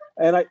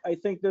 And I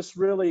think this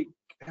really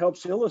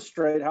helps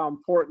illustrate how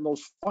important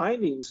those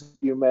findings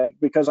you make,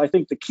 because I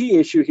think the key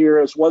issue here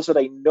is, did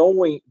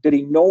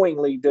he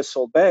knowingly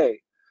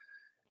disobey?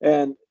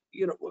 And,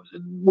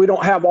 we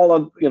don't have all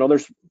of,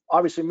 there's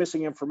obviously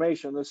missing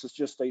information. This is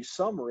just a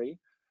summary,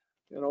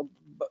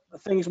 but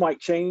things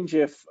might change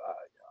if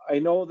I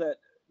know that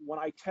when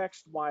I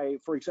text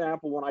for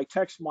example, when I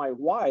text my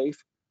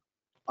wife,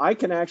 I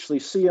can actually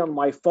see on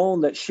my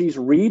phone that she's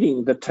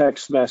reading the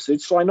text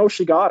message. So I know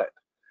she got it.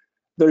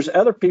 There's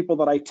other people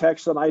that I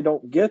text and I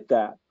don't get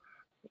that.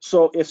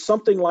 So if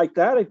something like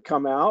that had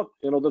come out,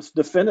 this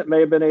defendant may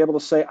have been able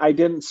to say, I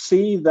didn't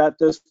see that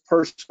this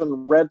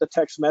person read the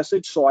text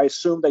message, so I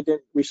assumed they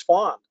didn't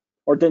respond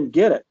or didn't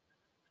get it.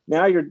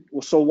 Now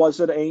so was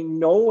it a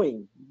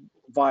knowing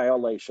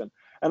violation?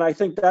 And I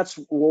think that's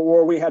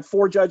where we had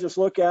 4 judges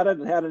look at it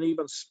and had an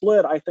even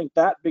split. I think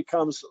that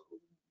becomes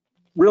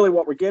really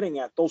what we're getting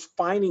at. Those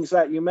findings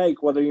that you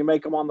make, whether you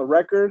make them on the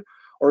record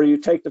or you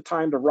take the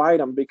time to write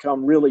them,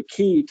 become really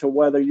key to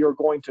whether you're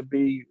going to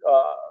be,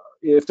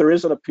 if there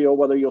is an appeal,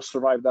 whether you'll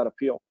survive that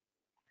appeal.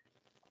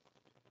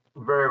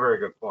 Very, very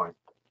good point.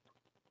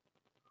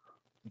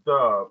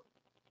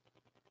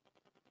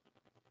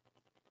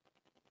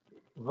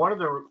 One of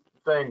the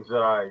things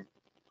that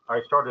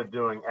I started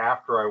doing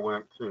after I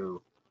went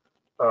to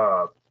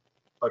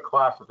a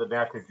class at the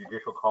National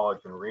Judicial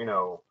College in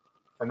Reno,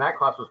 and that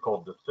class was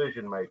called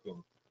Decision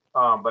Making,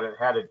 but it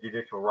had a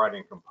judicial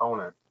writing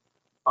component.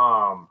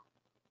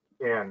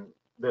 And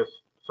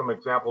some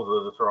examples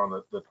of this are on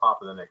the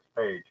top of the next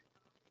page.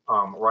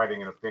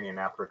 Writing an opinion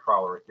after a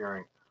trial or a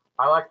hearing.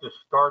 I like to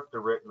start the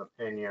written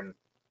opinion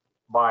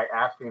by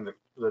asking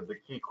the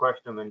key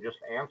question, then just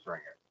answering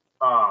it.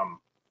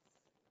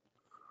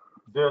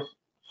 This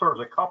serves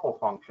a couple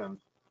functions.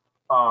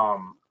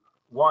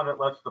 One, it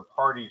lets the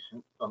parties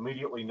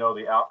immediately know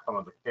the outcome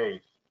of the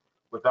case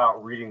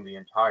without reading the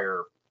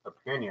entire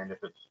opinion.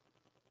 If it's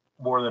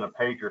more than a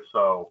page or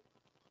so,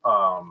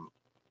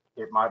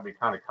 it might be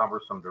kind of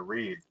cumbersome to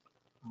read,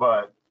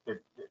 but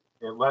it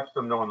lets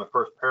them know in the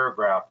first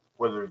paragraph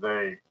whether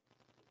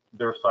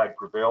their side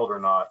prevailed or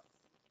not.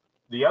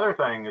 The other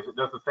thing is it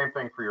does the same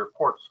thing for your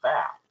court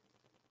staff.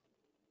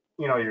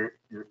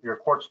 Your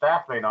court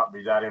staff may not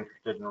be that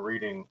interested in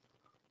reading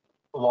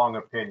long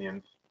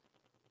opinions.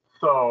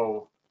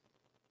 So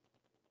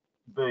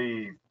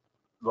the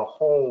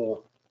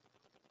whole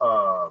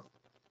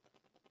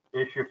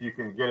issue, if you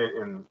can get it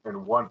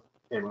in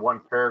one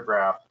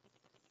paragraph,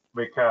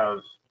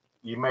 because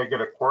you may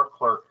get a court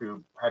clerk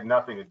who had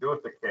nothing to do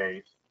with the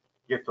case,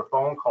 gets a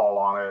phone call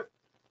on it,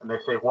 and they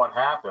say, what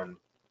happened?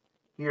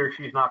 He or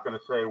she's not going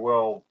to say,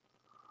 well,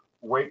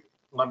 wait,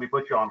 let me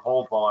put you on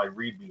hold while I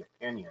read the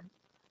opinion.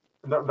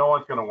 No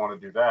one's going to want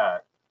to do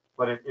that.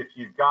 But if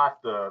you've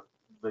got the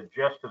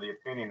gist of the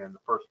opinion in the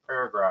first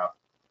paragraph,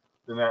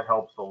 then that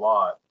helps a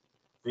lot.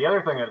 The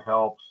other thing that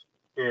helps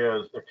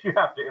is if you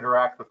have to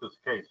interact with this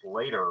case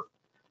later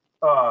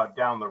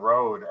down the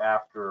road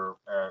after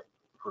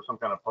for some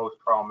kind of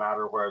post-trial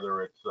matter,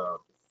 whether it's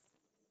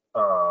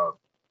a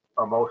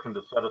motion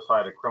to set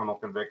aside a criminal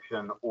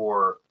conviction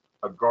or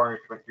a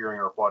garnishment hearing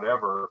or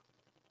whatever,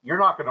 you're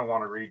not going to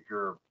want to read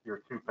your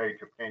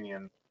 2-page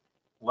opinion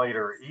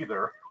later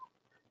either.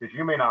 because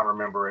you may not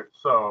remember it.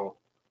 So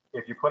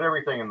if you put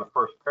everything in the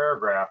first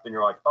paragraph, then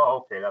you're like,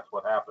 oh, okay, that's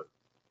what happened.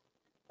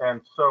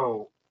 And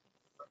so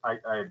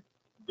I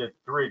did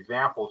 3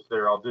 examples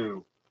there. I'll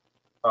go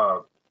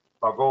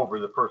over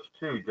the first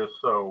 2 just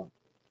so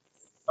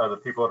the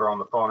people that are on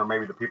the phone, or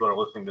maybe the people that are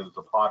listening to this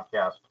a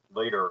podcast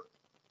later,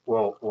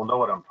 will know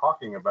what I'm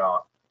talking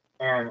about.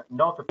 And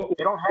note that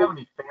they don't have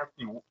any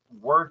fancy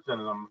words in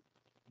them.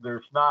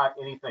 There's not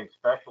anything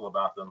special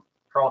about them.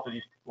 Charles, did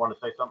you want to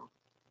say something?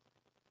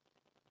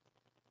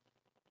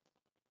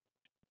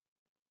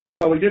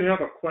 We did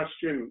have a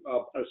question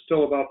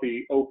still about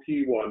the OP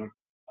one,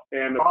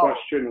 and the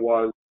question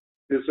was,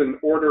 is an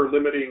order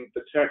limiting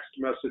the text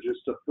messages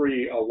to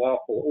 3 a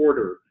lawful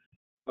order?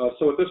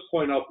 So at this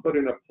point, I'll put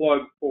in a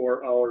plug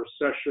for our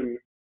session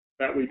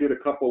that we did a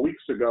couple of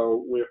weeks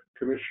ago with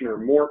Commissioner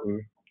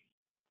Morton.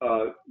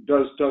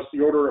 Does the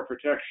order of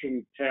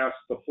protection pass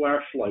the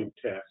flashlight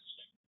test?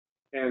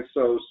 And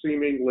so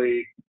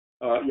seemingly,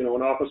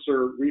 an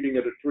officer reading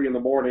it at 3 in the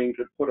morning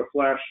could put a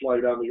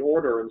flashlight on the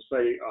order and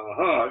say,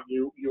 aha,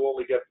 you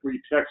only get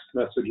 3 text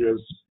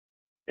messages,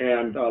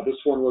 and this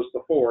one was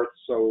the 4th,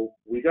 so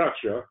we got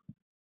you.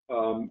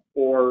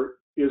 Or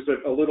is it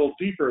a little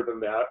deeper than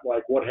that?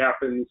 Like, what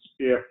happens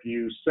if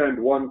you send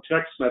one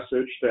text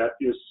message that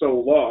is so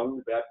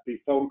long that the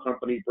phone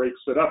company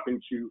breaks it up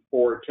into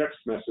 4 text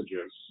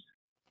messages?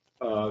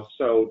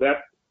 So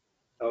that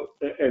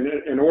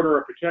an order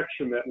of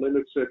protection that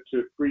limits it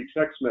to 3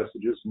 text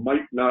messages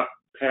might not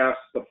pass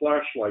the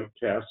flashlight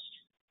test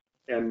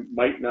and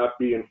might not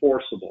be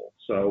enforceable.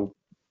 So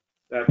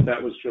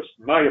that was just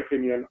my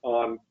opinion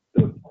on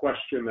the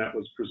question that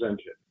was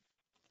presented.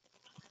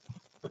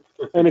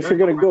 And if you're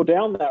going to go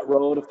down that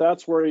road, if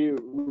that's where you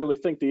really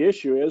think the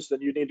issue is,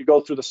 then you need to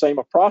go through the same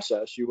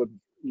process. You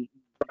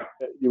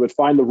would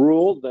find the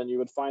rule, then you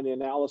would find the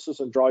analysis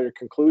and draw your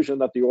conclusion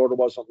that the order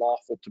wasn't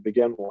lawful to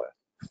begin with.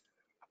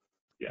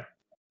 Yeah.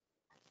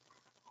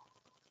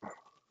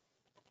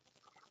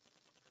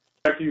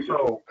 Back to you,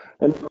 Joe.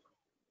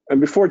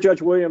 And before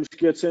Judge Williams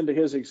gets into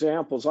his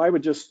examples, I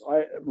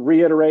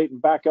reiterate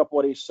and back up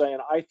what he's saying.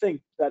 I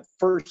think that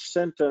first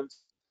sentence,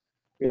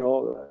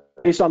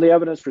 based on the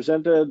evidence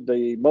presented,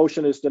 the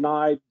motion is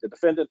denied, the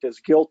defendant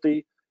is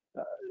guilty,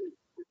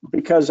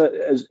 because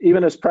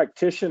even as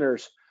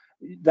practitioners,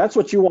 that's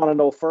what you want to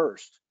know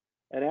first.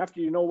 And after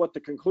you know what the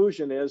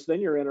conclusion is,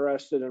 then you're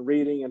interested in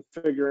reading and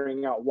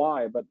figuring out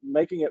why. But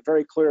making it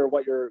very clear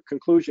what your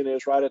conclusion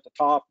is right at the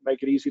top,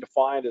 make it easy to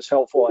find, is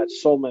helpful at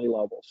so many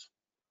levels.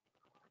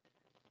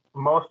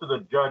 Most of the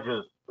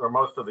judges, or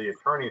most of the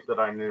attorneys that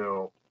I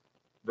knew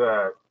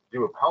that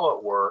do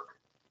appellate work,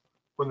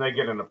 when they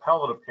get an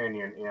appellate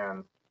opinion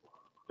in,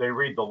 they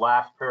read the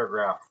last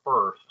paragraph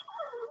first,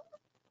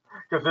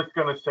 because it's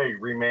going to say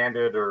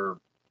remanded or,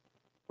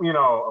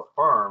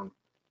 affirmed,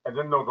 and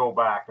then they'll go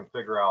back and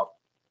figure out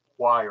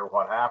why or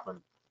what happened.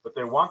 But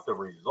they want the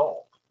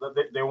result.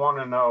 They want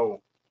to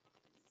know,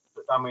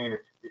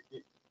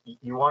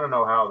 you want to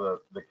know how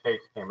the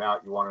case came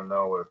out. You want to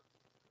know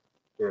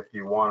if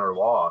you won or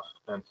lost.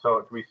 And so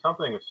it could be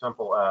something as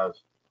simple as,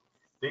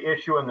 the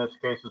issue in this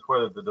case is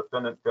whether the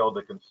defendant failed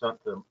to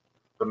consent to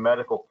the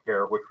medical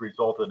care which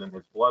resulted in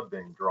his blood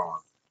being drawn.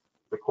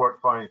 The court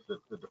finds that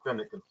the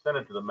defendant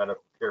consented to the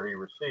medical care he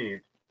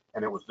received,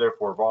 and it was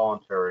therefore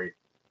voluntary.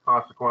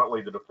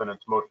 Consequently, the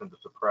defendant's motion to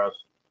suppress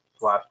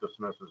 /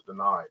 dismiss is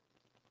denied.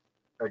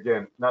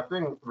 Again,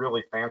 nothing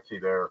really fancy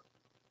there,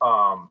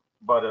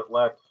 but it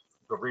lets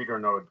the reader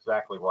know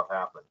exactly what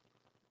happened.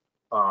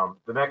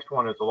 The next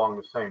one is along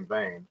the same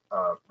vein.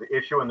 The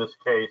issue in this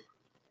case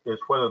is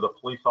whether the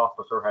police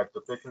officer had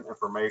sufficient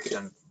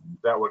information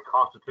that would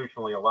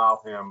constitutionally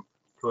allow him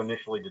to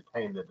initially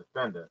detain the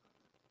defendant.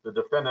 The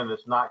defendant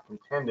is not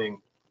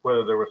contending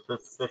whether there was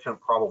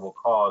sufficient probable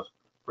cause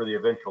for the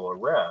eventual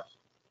arrest.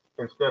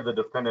 Instead, the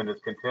defendant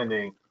is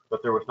contending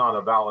that there was not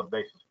a valid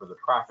basis for the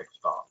traffic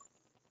stop.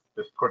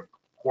 This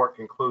court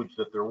concludes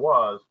that there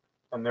was,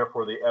 and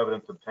therefore the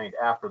evidence obtained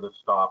after the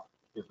stop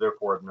is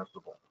therefore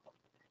admissible.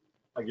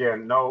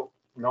 Again, no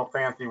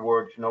fancy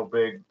words, no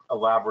big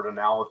elaborate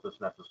analysis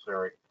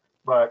necessary,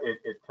 but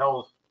it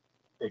tells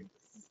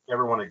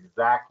everyone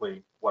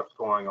exactly what's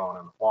going on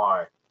and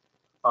why.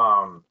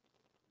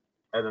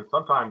 And then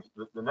sometimes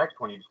the next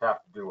one you just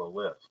have to do a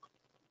list,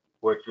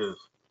 which is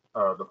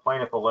the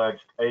plaintiff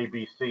alleged A,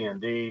 B, C, and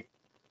D,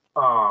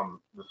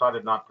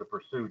 decided not to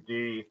pursue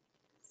D.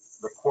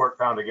 The court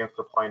found against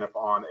the plaintiff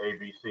on A,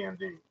 B, C, and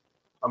D.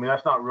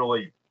 That's not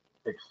really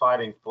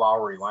exciting,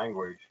 flowery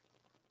language.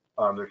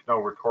 There's no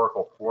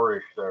rhetorical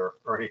flourish there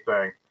or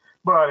anything,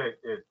 but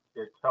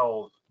it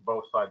tells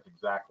both sides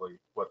exactly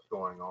what's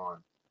going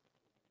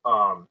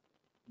on.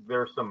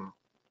 There's some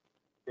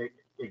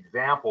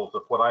examples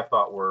of what I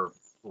thought were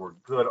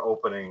good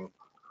opening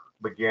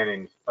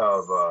beginnings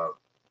of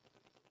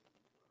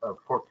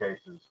court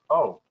cases.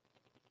 Oh,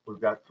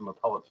 we've got some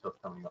appellate stuff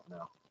coming up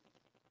now.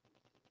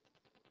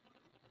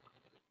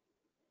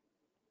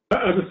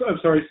 I'm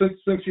sorry,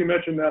 since you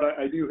mentioned that,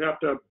 I do have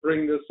to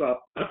bring this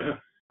up.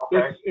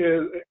 Okay.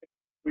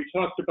 We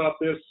talked about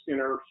this in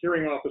our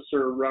hearing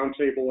officer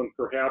roundtable and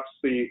perhaps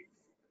the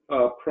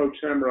pro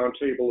tem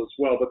roundtable as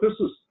well, but this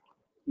is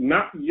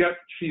not yet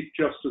Chief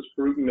Justice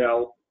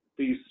Brutinel.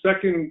 The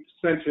second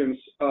sentence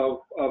of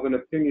an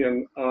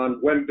opinion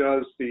on when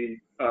does the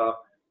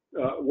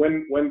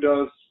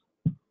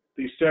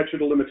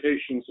statute of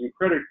limitations in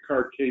credit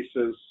card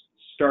cases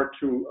start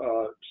to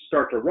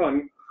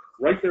run,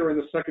 right there in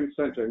the second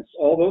sentence.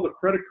 Although the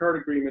credit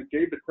card agreement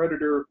gave the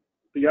creditor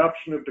the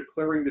option of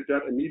declaring the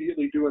debt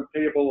immediately due and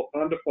payable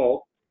upon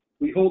default,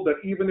 we hold that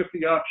even if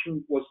the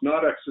option was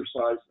not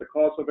exercised, the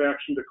cause of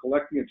action to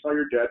collect the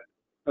entire debt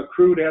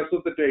accrued as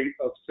of the date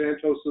of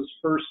Santos's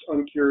first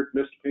uncured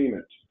missed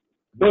payment.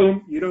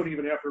 Boom, you don't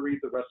even have to read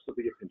the rest of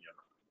the opinion.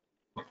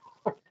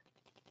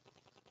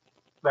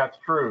 That's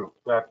true.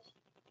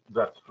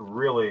 That's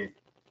really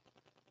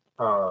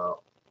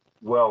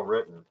well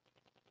written.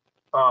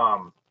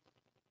 And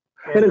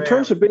in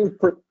terms of being,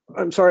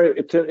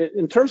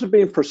 in terms of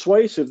being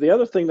persuasive, the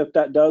other thing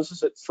that does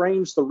is it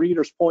frames the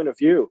reader's point of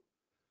view.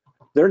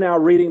 They're now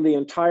reading the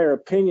entire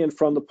opinion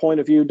from the point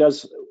of view,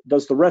 does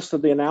the rest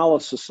of the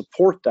analysis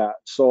support that?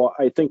 So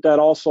I think that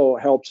also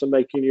helps in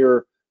making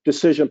your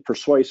decision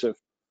persuasive.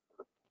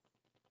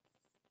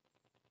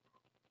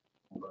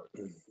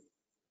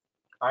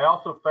 I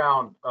also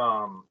found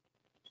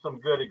some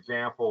good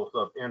examples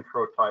of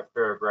intro type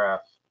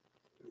paragraphs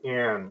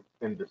in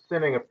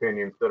dissenting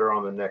opinions that are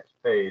on the next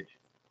page.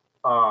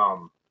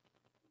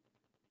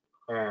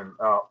 And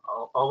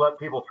I'll let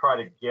people try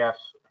to guess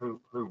who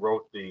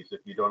wrote these if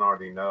you don't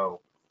already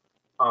know.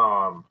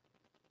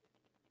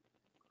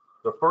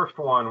 The first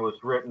one was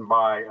written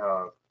by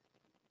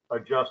a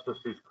justice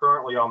who's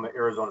currently on the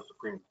Arizona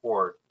Supreme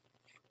Court.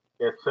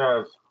 It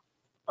says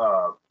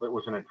it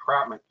was an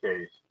entrapment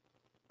case.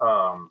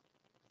 And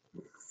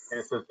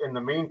it says, in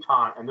the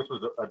meantime, and this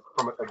was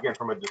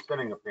from a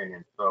dissenting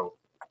opinion, so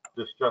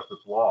this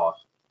justice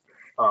lost.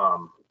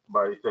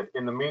 But he said,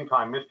 in the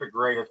meantime, Mr.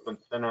 Gray has been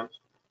sentenced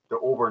to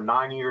over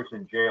 9 years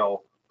in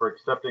jail for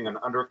accepting an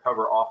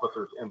undercover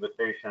officer's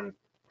invitation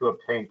to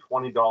obtain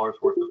 $20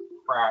 worth of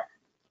crack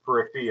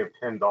for a fee of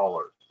 $10.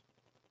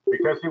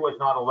 Because he was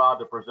not allowed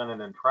to present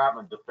an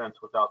entrapment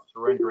defense without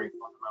surrendering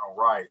fundamental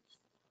rights,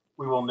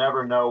 we will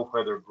never know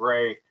whether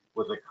Gray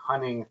was a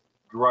cunning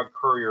drug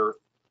courier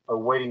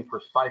awaiting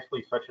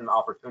precisely such an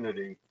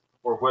opportunity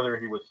or whether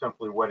he was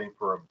simply waiting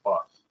for a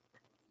bus.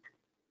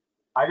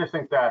 I just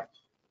think that's,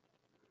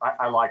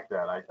 I like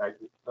that.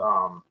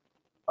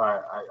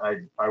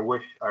 I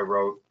wish I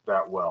wrote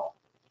that well.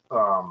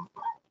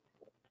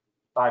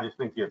 I just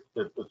think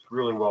it's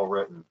really well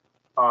written.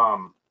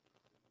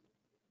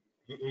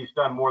 He's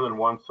done more than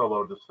one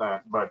solo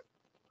dissent, but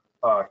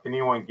can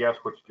anyone guess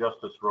which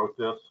justice wrote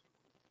this?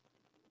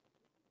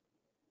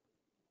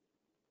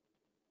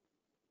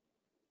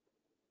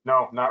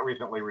 No, not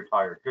recently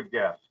retired. Good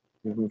guess.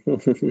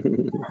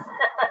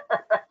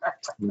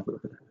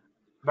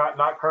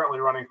 Not currently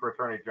running for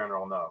Attorney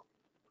General, no.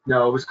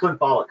 No, it was Clint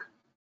Bullock.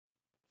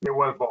 It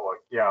was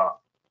Bullock, yeah.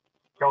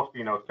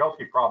 Kelsey knows.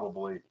 Kelsey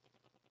probably,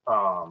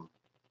 I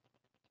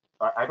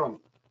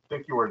don't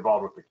think you were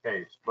involved with the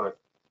case, but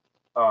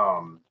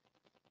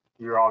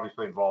you're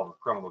obviously involved with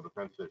criminal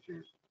defense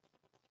issues.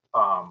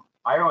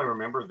 I only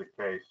remember the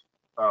case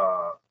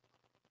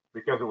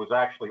because it was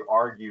actually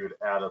argued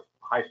at a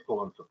high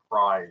school in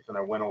Surprise, and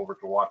I went over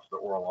to watch the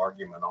oral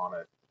argument on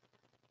it.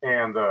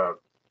 And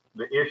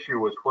the issue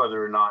was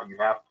whether or not you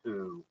have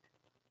to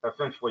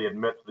essentially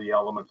admit to the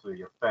elements of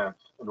the offense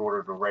in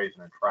order to raise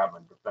an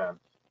entrapment defense.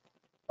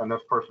 And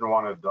this person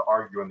wanted to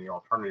argue in the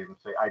alternative and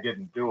say, I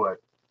didn't do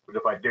it, but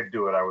if I did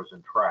do it, I was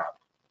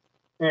entrapped.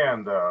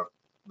 And the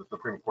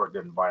Supreme Court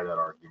didn't buy that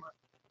argument.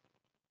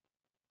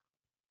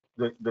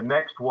 The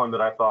next one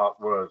that I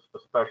thought was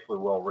especially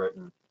well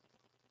written,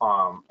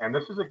 and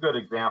this is a good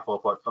example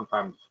of what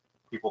sometimes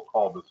people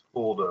call the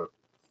school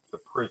to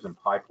prison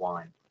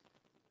pipeline.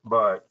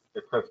 But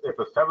it says, if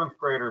a 7th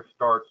grader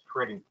starts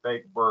trading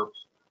fake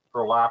burps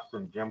for laps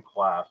in gym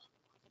class,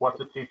 what's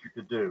a teacher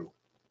to do?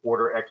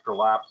 Order extra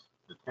laps,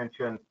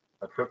 detention,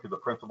 a trip to the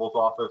principal's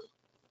office?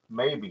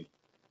 Maybe.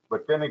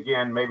 But then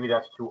again, maybe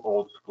that's too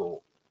old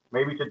school.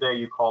 Maybe today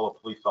you call a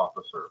police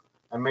officer,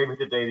 and maybe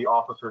today the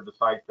officer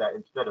decides that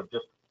instead of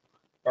just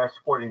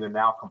escorting the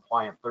now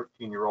compliant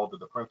 13-year-old to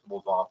the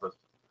principal's office,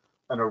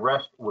 an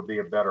arrest would be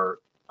a better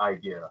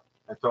idea.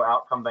 And so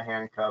out come the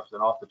handcuffs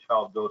and off the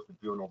child goes to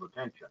juvenile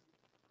detention.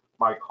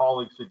 My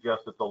colleagues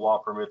suggest that the law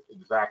permits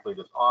exactly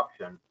this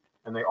option,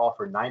 and they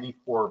offer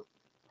 94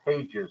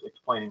 pages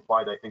explaining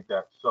why they think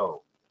that's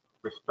so.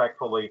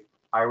 Respectfully,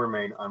 I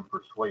remain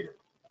unpersuaded.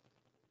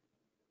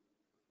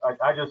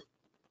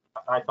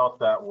 I thought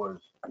that was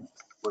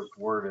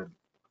worded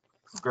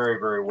very,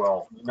 very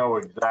well. You know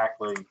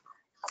exactly.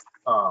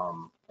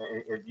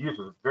 It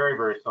uses very,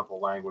 very simple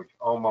language,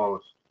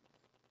 almost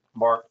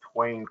Mark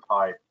Twain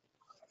type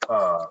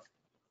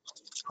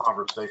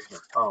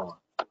conversational tone.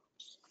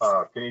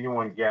 Can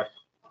anyone guess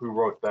who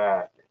wrote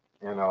that?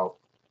 And I'll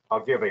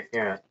give a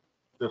hint.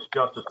 This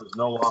justice is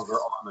no longer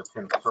on the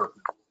 10th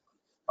Circuit.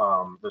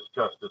 This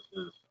justice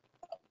is,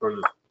 or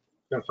this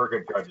 10th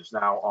Circuit judge is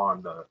now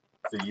on the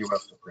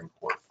U.S. Supreme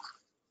Court.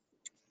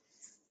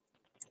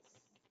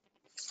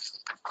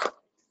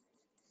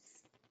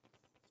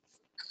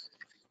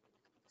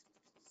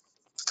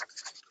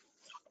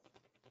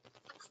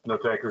 No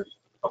takers?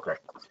 Okay.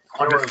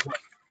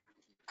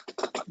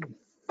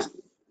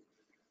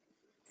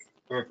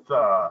 It's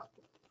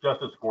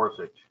Justice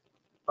Gorsuch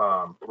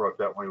wrote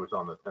that when he was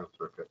on the 10th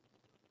Circuit.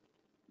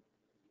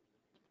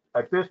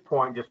 At this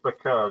point, just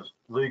because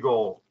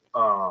legal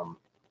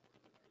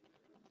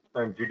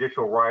and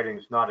judicial writing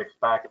is not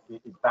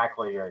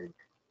exactly a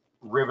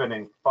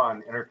riveting,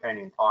 fun,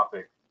 entertaining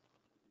topic,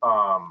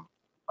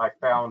 I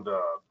found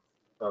a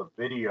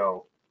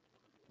video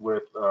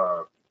with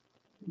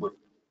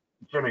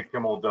Jimmy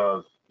Kimmel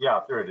does.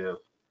 Yeah, there it is.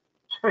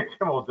 Jimmy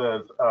Kimmel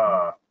does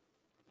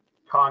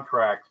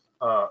contracts.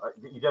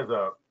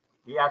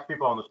 He asks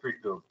people on the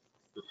street to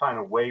sign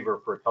a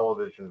waiver for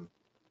television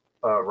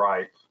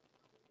rights,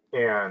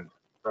 and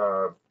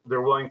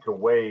they're willing to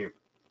waive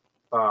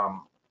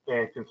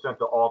and consent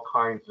to all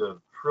kinds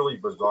of truly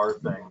bizarre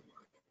things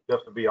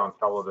just to be on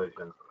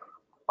television.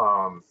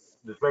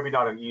 There's maybe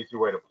not an easy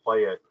way to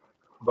play it,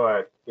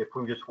 but if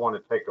we just want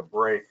to take a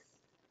break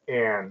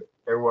and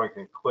everyone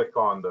can click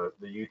on the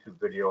YouTube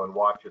video and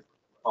watch it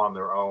on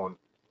their own,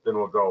 then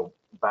we'll go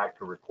back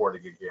to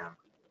recording again.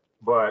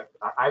 But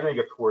I think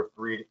it's worth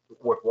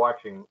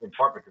watching, in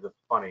part because it's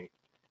funny,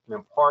 and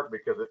in part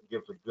because it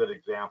gives a good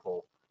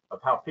example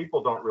of how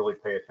people don't really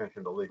pay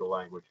attention to legal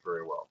language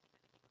very well.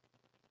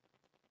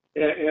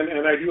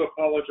 And I do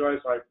apologize.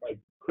 I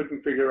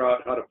couldn't figure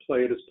out how to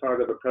play it as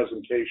part of the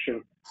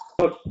presentation.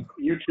 Plus,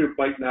 YouTube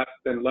might not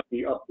then let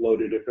me upload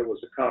it if it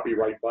was a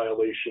copyright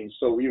violation.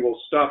 So we will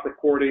stop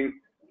recording.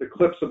 The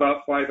clip's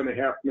about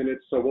 5.5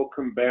 minutes, so we'll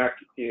come back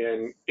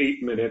in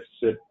 8 minutes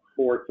at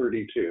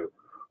 4:32.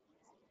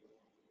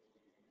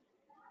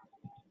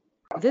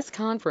 This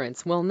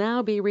conference will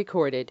now be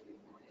recorded.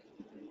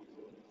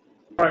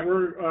 All right,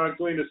 we're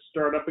going to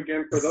start up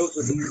again. For those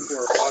of you who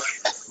are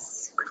watching,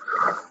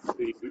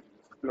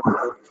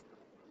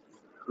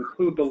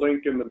 include the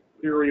link in the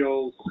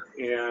materials,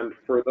 and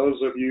for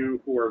those of you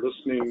who are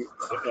listening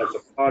as a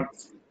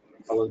podcast,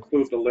 I'll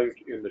include the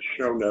link in the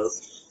show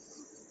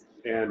notes,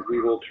 and we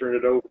will turn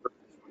it over to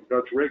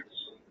Judge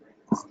Riggs.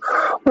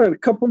 All right, a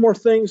couple more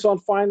things on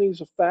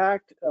findings of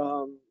fact,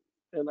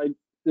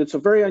 it's a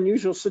very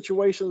unusual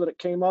situation that it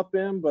came up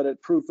in, but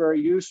it proved very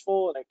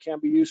useful, and it can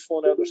be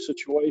useful in other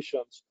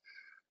situations.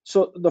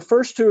 So the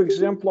first two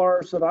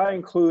exemplars that I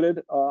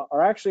included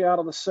are actually out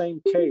of the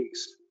same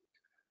case.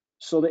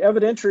 So the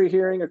evidentiary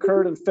hearing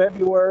occurred in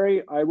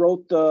February. I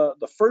wrote the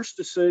first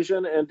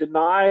decision and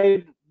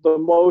denied the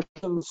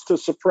motions to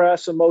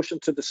suppress and motion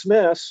to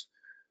dismiss,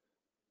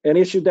 and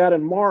issued that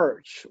in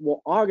March.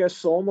 Well, August,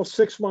 so almost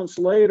 6 months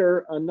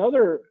later,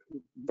 another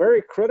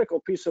very critical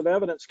piece of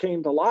evidence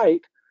came to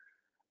light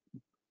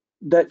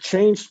that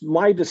changed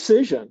my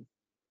decision.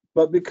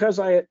 But because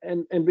I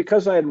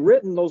had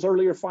written those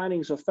earlier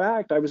findings of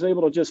fact, I was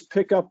able to just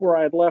pick up where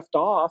I had left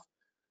off,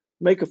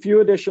 make a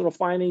few additional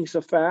findings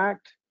of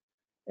fact,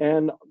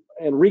 and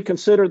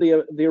reconsider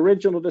the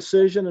original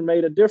decision, and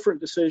made a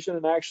different decision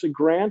and actually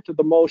granted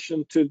the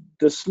motion to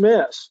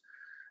dismiss.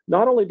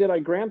 Not only did I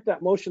grant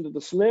that motion to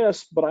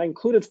dismiss, but I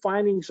included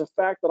findings of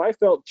fact that I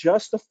felt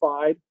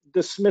justified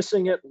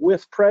dismissing it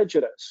with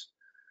prejudice.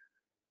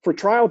 For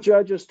trial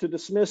judges to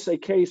dismiss a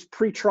case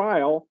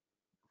pre-trial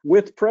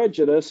with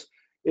prejudice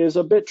is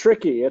a bit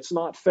tricky. It's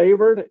not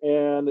favored,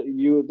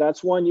 and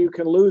that's one you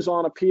can lose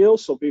on appeal,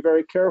 so be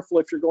very careful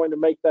if you're going to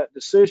make that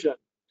decision.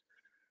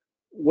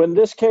 When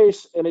this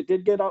case, and it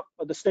did get up,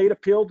 the state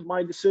appealed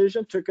my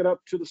decision, took it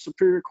up to the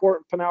Superior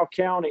Court in Pinal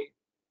County.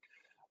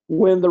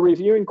 When the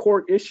reviewing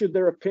court issued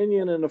their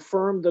opinion and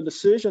affirmed the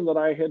decision that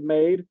I had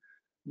made,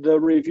 the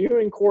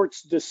reviewing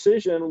court's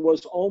decision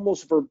was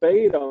almost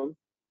verbatim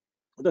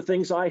the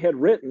things I had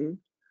written,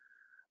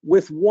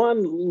 with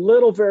one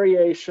little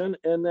variation,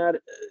 in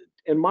that,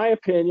 in my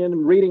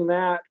opinion, reading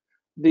that,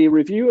 the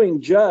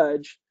reviewing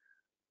judge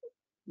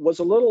was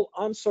a little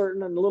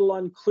uncertain and a little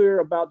unclear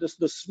about this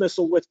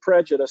dismissal with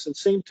prejudice, and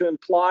seemed to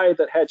imply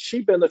that had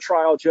she been the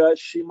trial judge,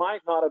 she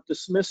might not have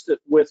dismissed it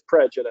with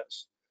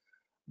prejudice.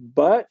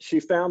 But she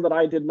found that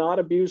I did not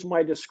abuse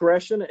my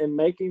discretion in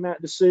making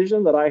that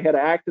decision, that I had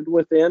acted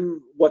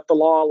within what the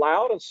law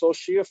allowed, and so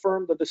she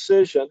affirmed the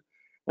decision.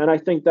 And I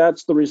think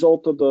that's the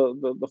result of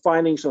the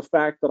findings of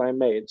fact that I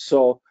made.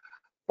 So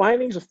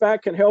findings of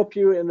fact can help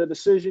you in the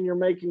decision you're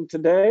making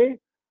today.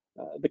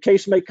 The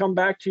case may come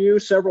back to you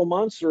several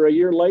months or a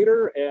year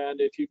later, and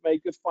if you've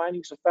made good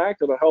findings of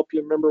fact, it'll help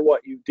you remember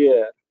what you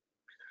did.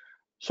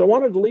 So I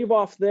wanted to leave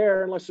off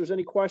there unless there's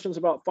any questions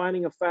about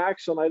finding of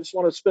facts, and I just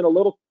want to spend a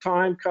little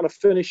time kind of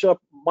finish up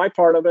my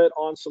part of it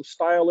on some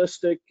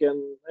stylistic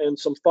and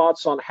some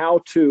thoughts on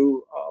how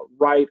to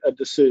write a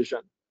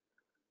decision.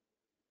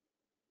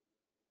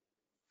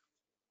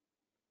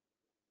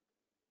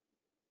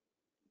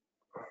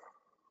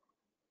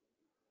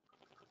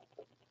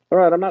 All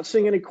right, I'm not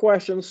seeing any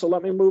questions, so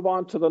let me move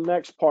on to the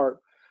next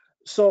part.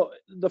 So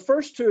the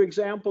first two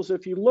examples,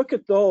 if you look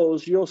at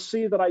those, you'll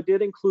see that I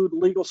did include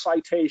legal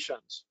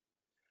citations.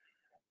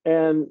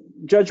 And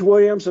Judge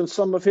Williams and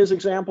some of his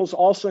examples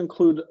also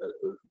included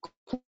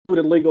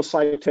legal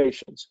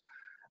citations.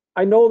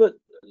 I know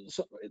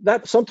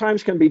that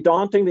sometimes can be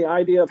daunting, the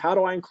idea of how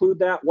do I include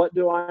that? What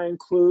do I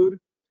include?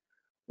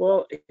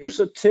 Well, here's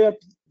a tip,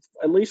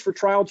 at least for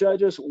trial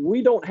judges,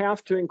 we don't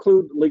have to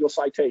include legal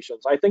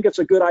citations. I think it's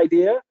a good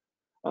idea,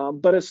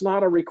 but it's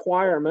not a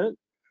requirement.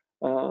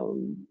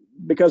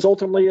 Because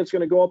ultimately it's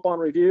going to go up on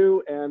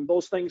review and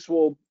those things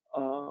will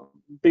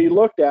be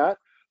looked at.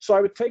 So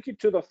I would take you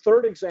to the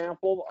third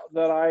example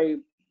that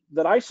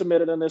I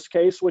submitted in this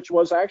case, which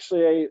was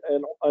actually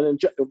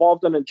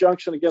involved an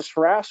injunction against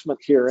harassment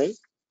hearing.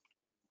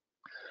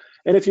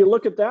 And if you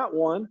look at that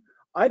one,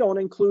 I don't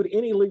include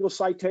any legal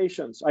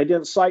citations. I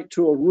didn't cite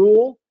to a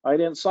rule, I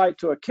didn't cite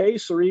to a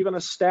case or even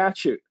a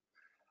statute.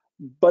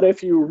 But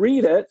if you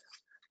read it,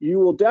 you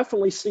will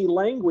definitely see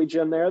language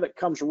in there that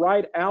comes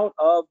right out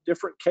of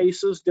different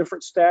cases,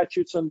 different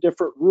statutes, and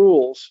different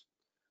rules.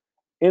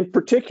 In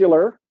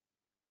particular,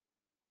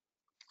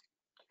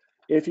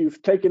 if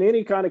you've taken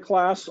any kind of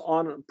class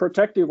on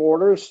protective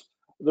orders,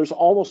 there's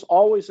almost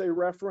always a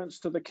reference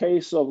to the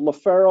case of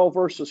LaFerrell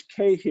versus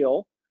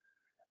Cahill.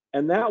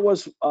 And that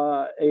was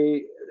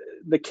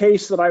the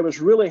case that I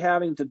was really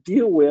having to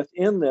deal with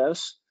in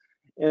this.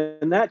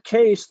 In that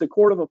case, the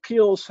Court of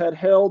Appeals had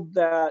held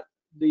that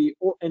the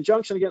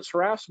injunction against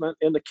harassment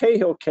in the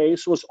Cahill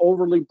case was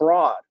overly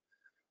broad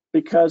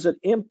because it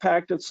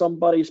impacted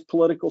somebody's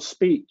political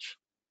speech.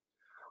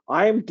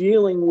 I am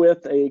dealing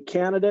with a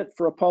candidate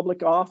for a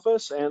public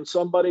office and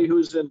somebody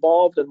who's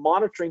involved in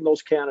monitoring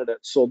those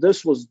candidates. So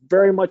this was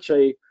very much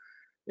a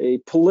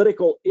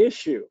political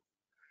issue.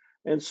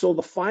 And so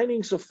the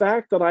findings of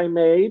fact that I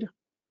made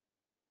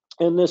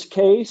in this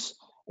case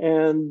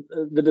and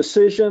the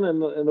decision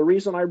and the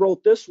reason I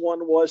wrote this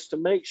one was to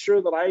make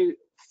sure that I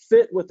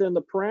fit within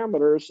the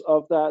parameters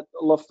of that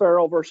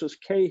LaFerrell versus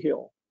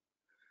Cahill.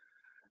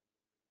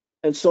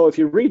 And so if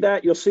you read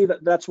that, you'll see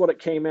that that's what it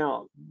came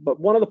out. But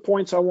one of the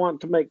points I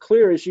want to make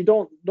clear is you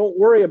don't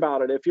worry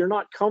about it. If you're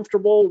not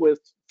comfortable with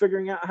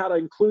figuring out how to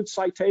include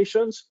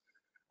citations,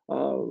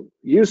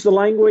 use the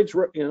language,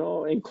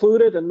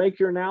 include it and make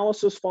your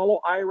analysis, follow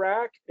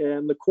IRAC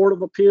and the Court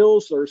of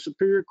Appeals or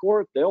Superior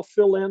Court, they'll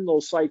fill in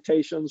those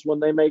citations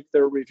when they make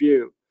their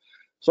review.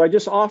 So I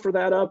just offer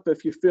that up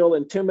if you feel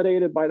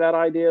intimidated by that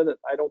idea, that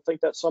I don't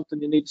think that's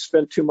something you need to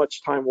spend too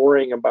much time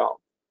worrying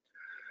about.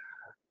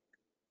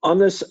 On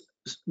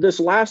this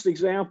last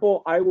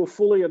example, I will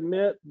fully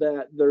admit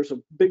that there's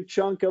a big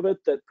chunk of it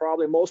that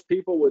probably most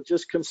people would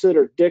just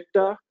consider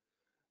dicta,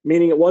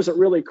 meaning it wasn't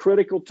really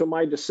critical to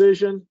my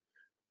decision.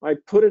 I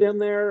put it in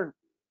there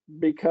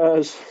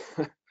because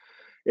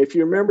if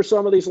you remember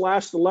some of these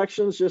last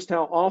elections, just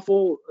how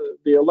awful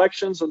the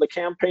elections and the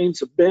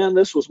campaigns have been,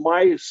 this was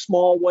my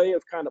small way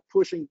of kind of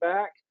pushing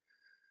back,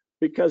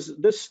 because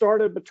this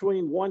started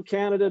between one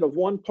candidate of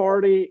one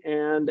party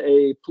and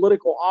a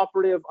political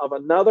operative of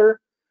another.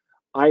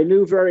 I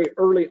knew very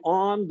early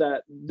on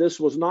that this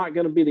was not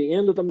going to be the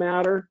end of the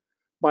matter.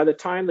 By the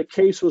time the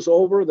case was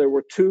over, there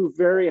were two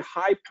very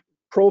high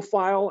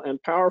profile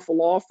and powerful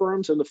law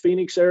firms in the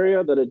Phoenix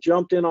area that had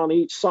jumped in on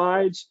each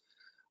side.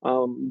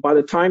 By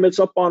the time it's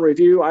up on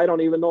review, I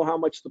don't even know how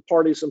much the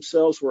parties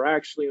themselves were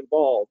actually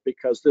involved,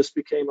 because this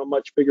became a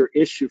much bigger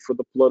issue for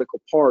the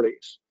political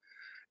parties.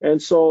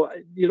 And so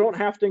you don't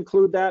have to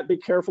include that. Be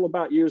careful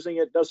about using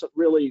it. It doesn't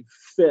really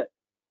fit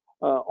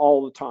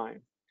all the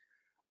time.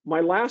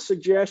 My last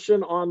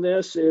suggestion on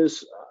this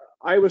is,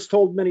 I was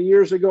told many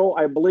years ago,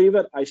 I believe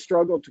it, I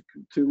struggled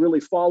to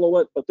really follow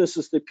it, but this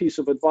is the piece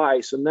of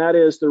advice, and that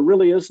is, there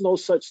really is no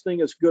such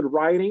thing as good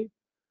writing.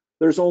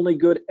 There's only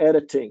good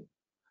editing.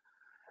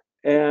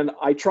 And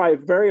I try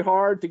very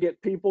hard to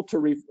get people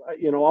to,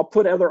 I'll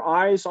put other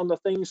eyes on the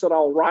things that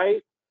I'll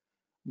write.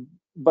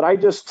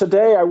 But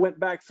today I went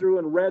back through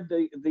and read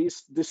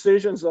these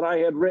decisions that I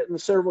had written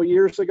several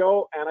years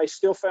ago, and I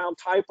still found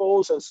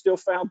typos and still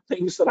found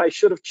things that I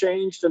should have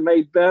changed and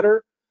made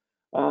better.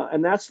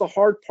 And that's the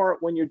hard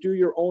part when you do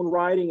your own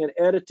writing and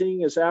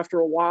editing, is after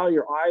a while,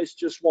 your eyes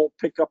just won't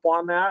pick up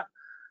on that.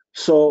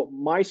 So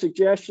my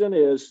suggestion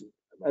is,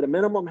 at a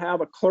minimum,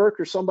 have a clerk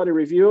or somebody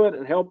review it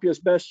and help you as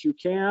best you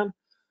can.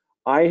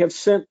 I have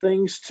sent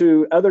things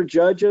to other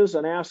judges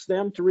and asked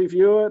them to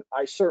review it.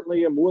 I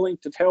certainly am willing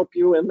to help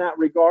you in that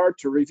regard,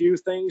 to review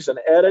things and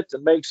edit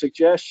and make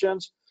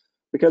suggestions,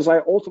 because I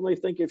ultimately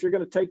think if you're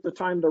going to take the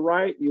time to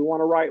write, you want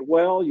to write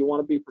well, you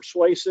want to be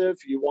persuasive,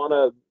 you want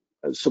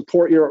to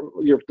support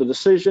the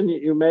decision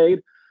you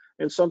made,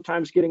 and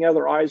sometimes getting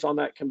other eyes on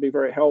that can be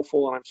very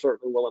helpful, and I'm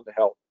certainly willing to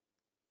help.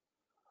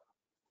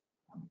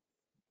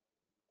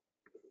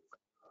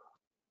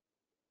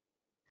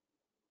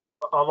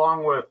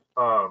 Along with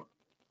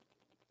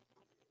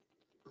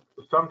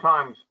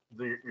sometimes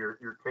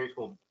your case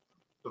will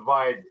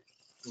divide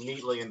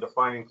neatly into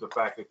findings of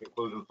fact and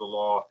conclusions of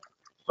law.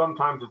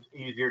 Sometimes it's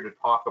easier to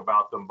talk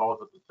about them both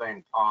at the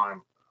same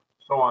time.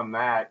 So on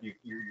that,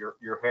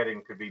 your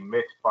heading could be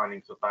mixed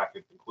findings of fact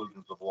and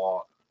conclusions of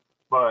law.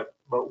 But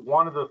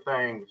one of the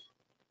things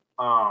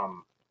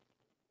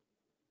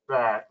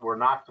that we're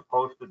not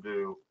supposed to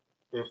do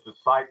is to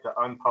cite the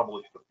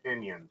unpublished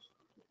opinions.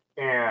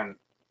 And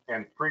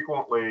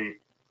frequently,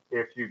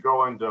 if you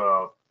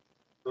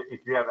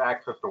have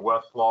access to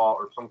Westlaw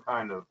or some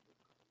kind of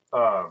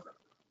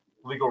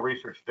legal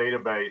research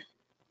database,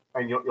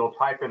 and you'll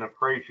type in a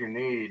phrase you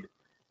need,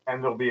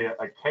 and there'll be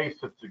a case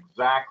that's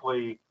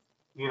exactly,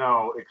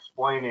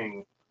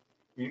 explaining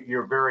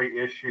your very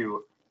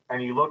issue,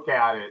 and you look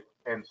at it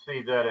and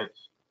see that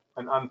it's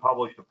an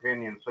unpublished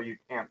opinion, so you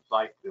can't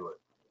cite to it.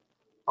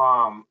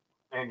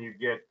 And you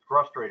get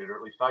frustrated, or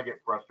at least I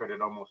get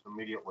frustrated almost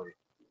immediately.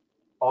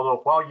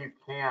 Although while you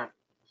can't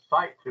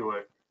cite to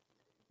it,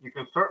 you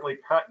can certainly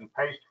cut and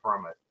paste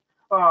from it.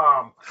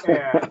 And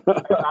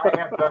I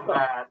have done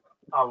that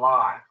a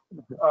lot.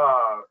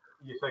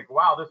 You think,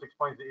 wow, this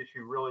explains the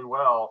issue really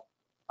well.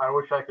 I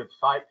wish I could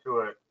cite to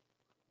it,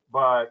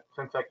 but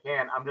since I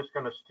can't, I'm just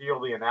going to steal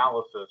the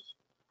analysis,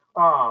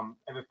 and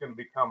it's going to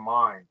become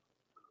mine.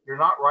 You're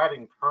not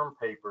writing term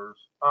papers.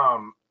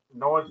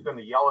 No one's going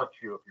to yell at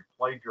you if you're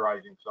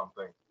plagiarizing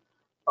something.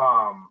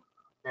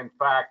 In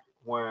fact,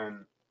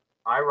 when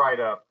I write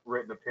up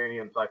written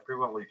opinions, I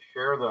frequently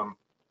share them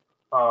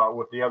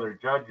with the other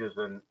judges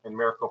in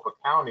Maricopa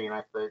County, and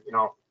I say,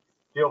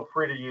 feel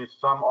free to use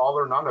some, all,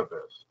 or none of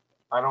this.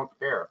 I don't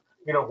care.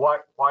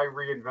 Why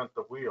reinvent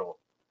the wheel?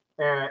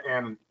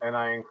 And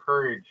I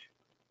encourage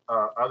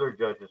other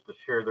judges to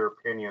share their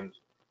opinions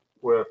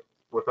with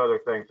other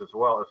things as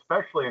well,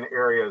 especially in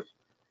areas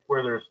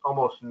where there's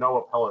almost no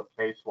appellate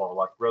case law,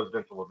 like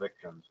residential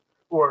evictions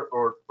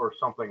or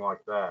something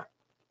like that.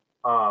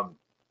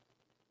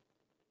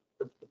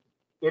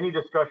 Any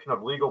discussion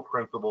of legal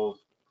principles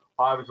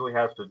obviously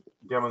has to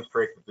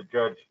demonstrate that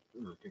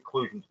the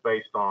conclusion's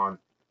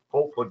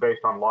hopefully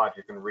based on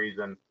logic and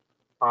reason.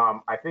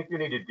 I think you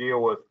need to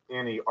deal with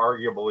any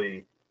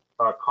arguably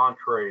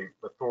contrary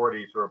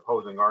authorities or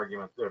opposing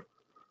arguments.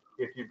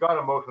 If you've got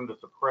a motion to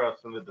suppress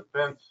and the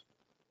defense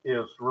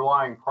is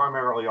relying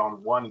primarily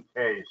on one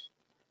case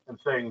and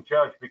saying,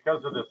 Judge,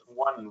 because of this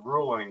one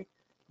ruling,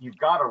 you've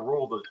got to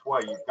rule this way.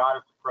 You've got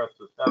to suppress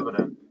this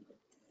evidence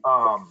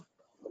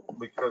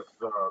because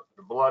the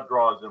blood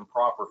draw is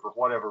improper for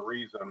whatever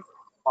reason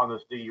on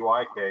this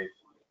DUI case.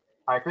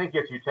 I think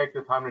if you take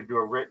the time to do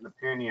a written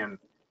opinion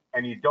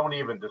and you don't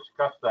even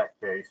discuss that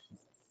case,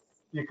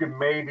 you could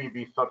maybe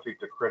be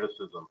subject to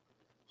criticism.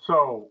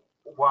 So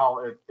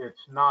while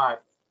it's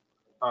not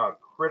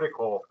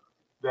critical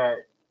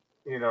that,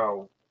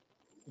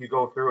 you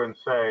go through and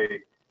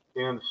say,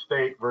 in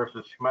State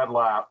versus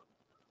Schmedlap,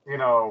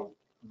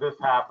 this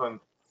happened,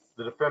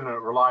 the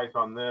defendant relies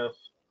on this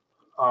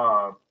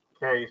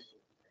case,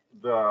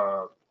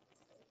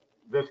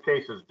 this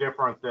case is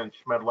different than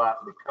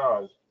Schmedlap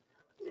because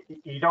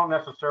you don't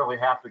necessarily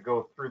have to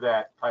go through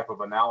that type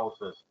of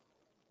analysis.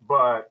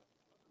 But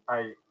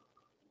I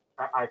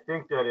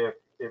think that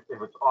if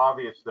it's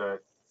obvious that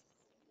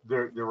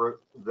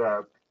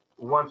the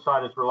one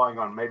side is relying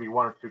on maybe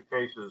one or two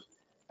cases,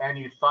 and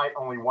you cite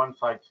only one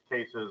side's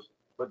cases,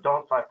 but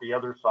don't cite the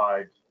other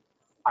side's,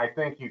 I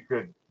think you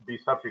could be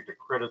subject to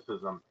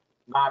criticism,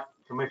 not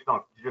Commission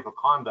on Judicial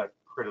Conduct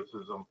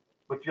criticism,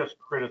 but just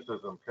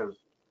criticism, because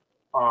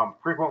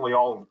frequently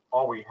all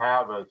we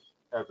have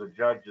as a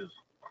judge is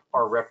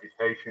our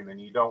reputation,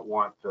 and you don't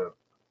want to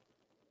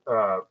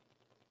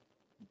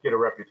get a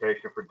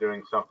reputation for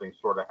doing something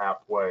sort of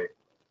halfway.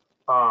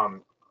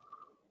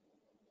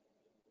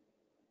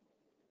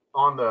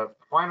 On the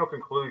final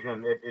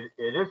conclusion,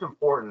 it is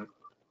important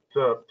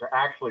to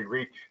actually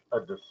reach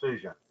a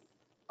decision,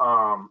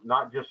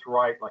 not just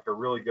write like a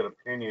really good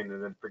opinion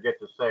and then forget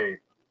to say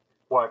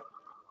what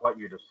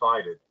you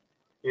decided.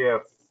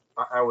 If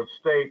I would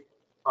state,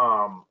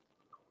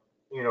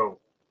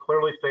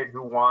 clearly state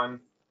who won.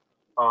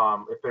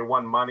 If they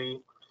won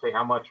money, say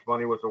how much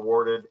money was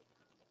awarded.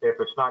 If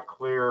it's not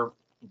clear,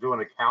 do an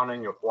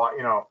accounting of what,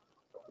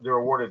 they're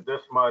awarded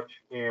this much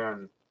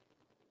in,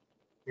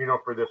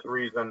 for this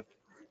reason.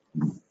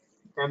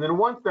 And then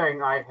one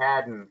thing I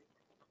hadn't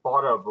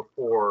thought of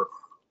before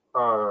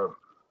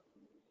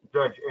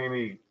Judge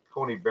Amy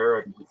Coney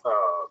Barrett's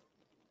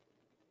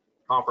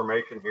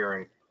confirmation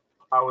hearing,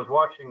 I was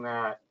watching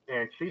that,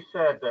 and she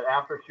said that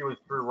after she was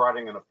through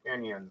writing an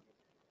opinion,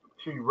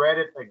 she read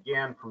it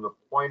again from the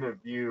point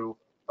of view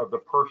of the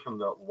person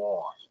that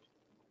lost.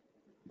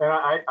 And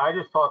I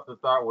just thought that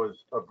was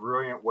a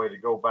brilliant way to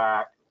go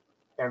back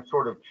and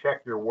sort of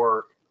check your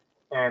work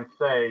and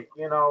say,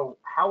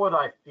 how would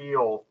I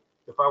feel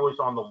if I was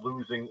on the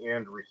losing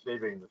end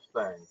receiving this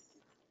thing?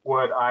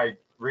 Would I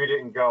read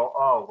it and go,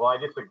 oh, well, I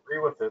disagree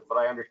with it, but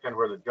I understand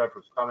where the judge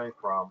was coming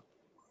from?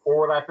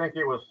 Or would I think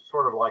it was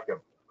sort of like a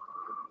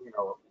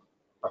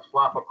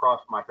slap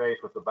across my face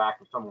with the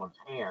back of someone's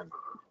hand?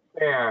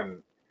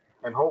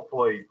 And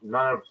hopefully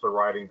none of us are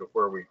writing to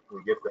where we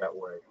get that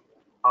way.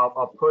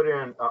 I'll put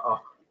in,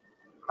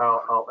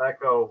 I'll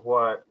echo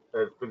what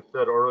has been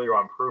said earlier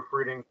on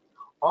proofreading.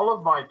 all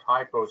of my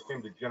typos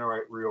seem to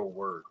generate real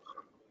words.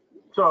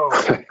 So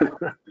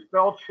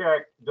spell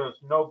check does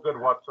no good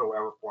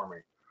whatsoever for me.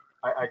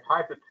 I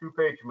typed a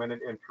 2-page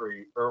minute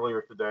entry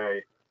earlier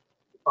today,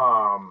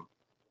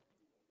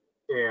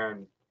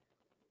 and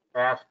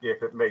asked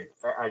if it made,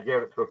 I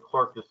gave it to a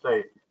clerk to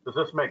say, does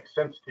this make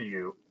sense to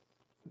you?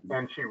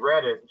 And she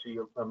read it, and she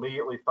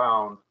immediately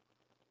found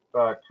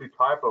 2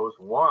 typos.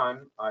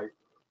 One, I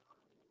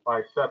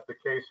set the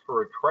case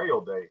for a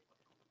trail date,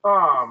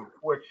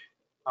 which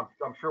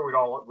I'm sure we'd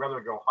all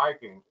rather go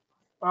hiking,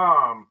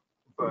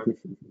 but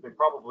they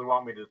probably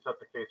want me to set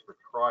the case for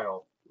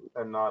trial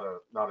and not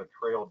a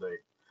trail date.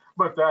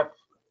 But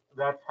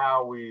that's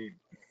how we.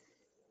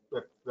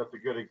 That's a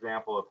good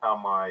example of how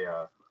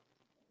my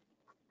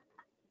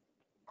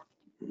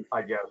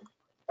I guess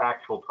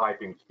actual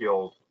typing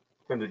skills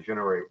tend to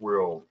generate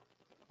real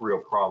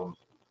problems.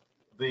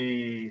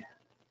 The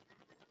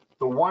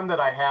one that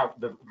I have,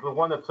 the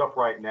one that's up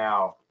right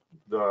now,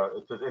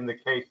 it says in the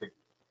case that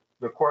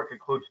the court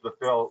concludes that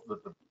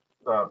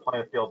the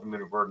plaintiff failed to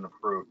meet a burden of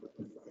proof.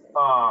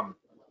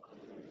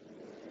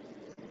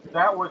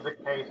 That was a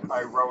case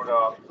I wrote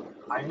up.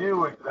 I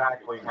knew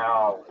exactly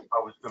how I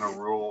was going to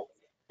rule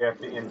at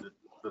the end of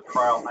the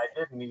trial. I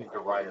didn't need to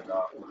write it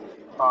up,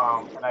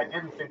 and I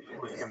didn't think she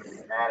was going to be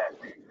mad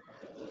at me.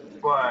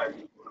 But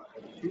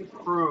she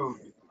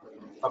proved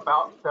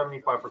about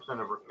 75%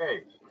 of her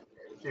case.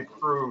 She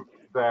proved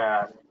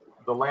that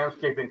the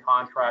landscaping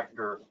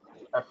contractor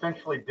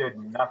essentially did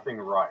nothing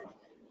right.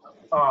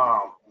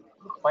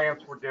 The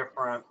plants were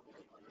different,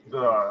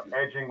 the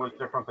edging was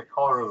different, the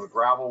color of the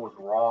gravel was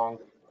wrong.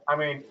 I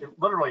mean,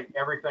 literally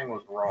everything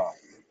was wrong.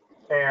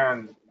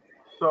 And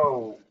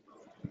so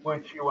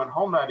when she went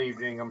home that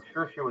evening, I'm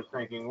sure she was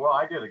thinking, well,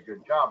 I did a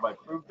good job, I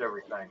proved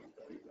everything.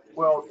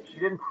 Well, she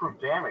didn't prove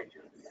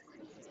damages.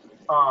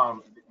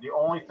 The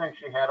only thing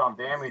she had on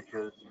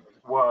damages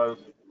was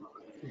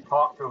she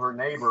talked to her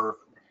neighbor,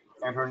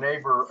 and her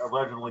neighbor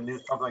allegedly knew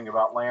something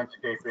about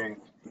landscaping,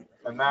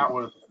 and that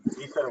was,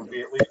 he said it would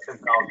be at least $10,000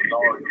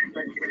 to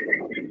fix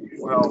it.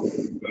 Well,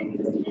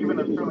 even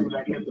assuming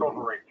that gets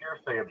over a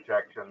hearsay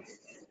objection,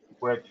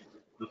 which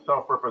the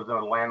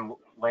self-represented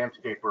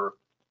landscaper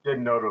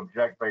didn't know to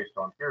object based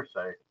on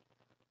hearsay,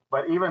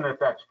 but even if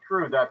that's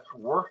true, that's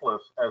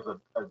worthless as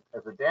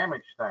a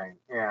damage thing.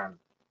 And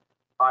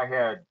I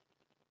had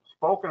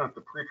spoken at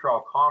the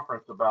pretrial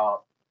conference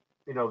about,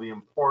 you know, the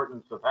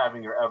importance of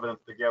having your evidence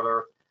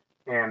together,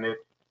 and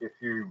if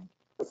you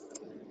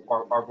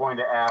are going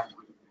to ask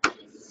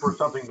for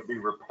something to be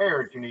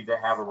repaired, you need to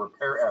have a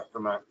repair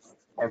estimate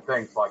and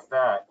things like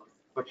that.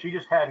 But she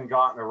just hadn't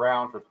gotten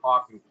around to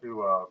talking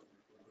to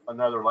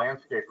another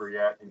landscaper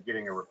yet and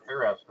getting a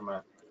repair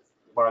estimate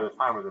by the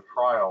time of the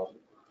trial.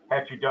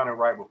 Had she done it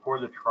right before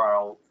the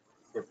trial,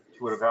 she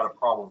would have had a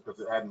problem because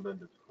it hadn't been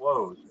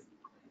disclosed.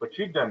 But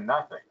she'd done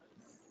nothing.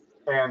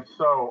 And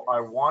so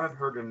I wanted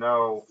her to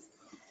know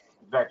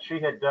that she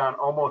had done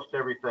almost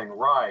everything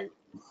right,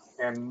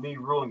 and me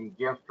ruling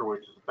against her,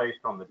 which is based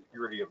on the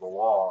purity of the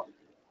law,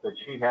 that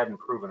she hadn't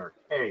proven her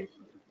case,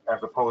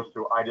 as opposed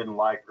to I didn't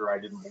like her, I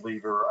didn't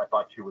believe her, I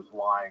thought she was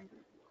lying,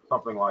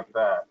 something like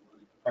that.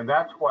 And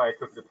that's why I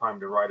took the time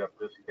to write up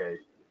this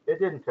case. It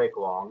didn't take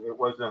long. It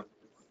wasn't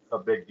a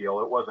big deal.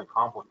 It wasn't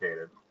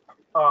complicated.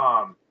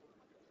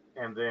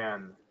 And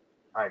then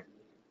I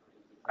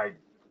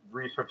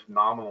researched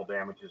nominal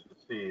damages to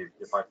see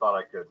if I thought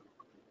I could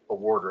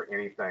award her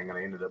anything, and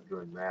I ended up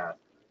doing that.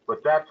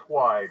 But that's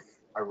why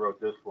I wrote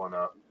this one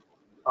up.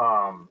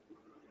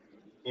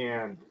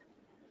 And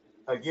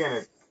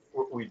again,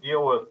 we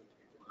deal with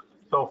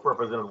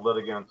self-represented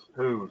litigants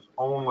whose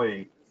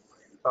only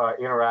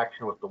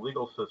interaction with the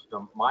legal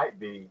system might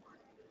be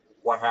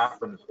what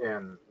happens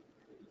in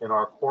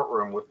our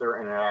courtroom with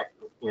their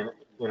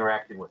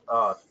interacting with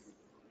us.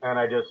 And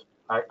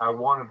I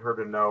wanted her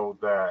to know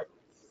that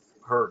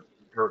her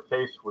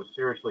case was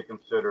seriously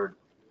considered,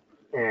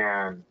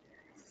 and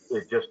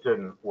it just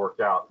didn't work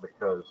out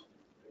because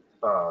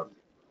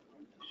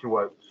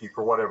she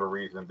for whatever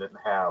reason didn't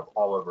have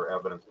all of her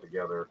evidence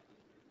together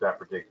that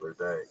particular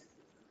day.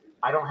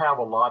 I don't have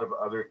a lot of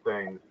other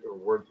things or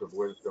words of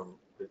wisdom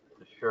to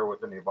share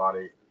with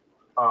anybody.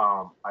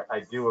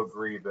 I do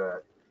agree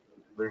that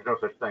there's no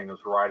such thing as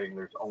writing.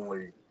 There's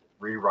only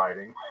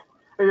rewriting.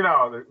 You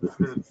know,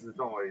 there's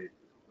only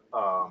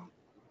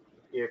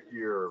if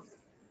you're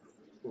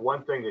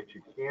one thing that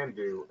you can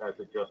do as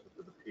a justice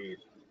of the peace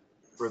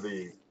for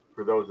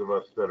those of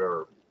us that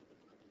are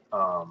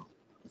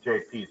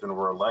JPs and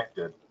were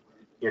elected,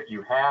 if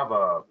you have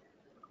a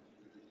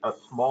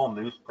small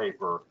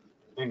newspaper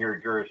in your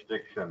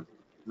jurisdiction,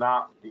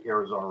 not the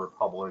Arizona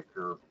Republic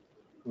or,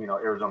 you know,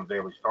 Arizona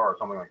Daily Star or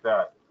something like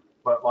that,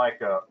 but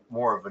like a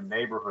more of a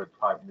neighborhood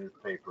type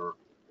newspaper,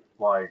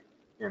 like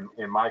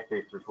in my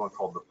case, there's one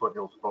called the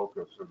Foothills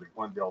Focus or the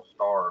Glendale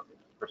Star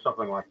or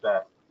something like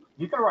that.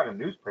 You can write a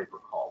newspaper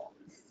column,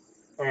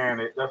 and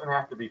it doesn't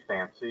have to be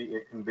fancy.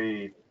 It can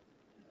be,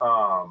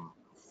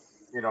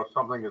 you know,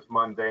 something as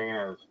mundane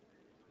as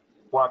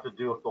what to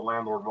do if the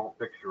landlord won't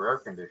fix your air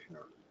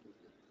conditioner.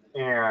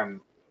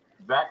 And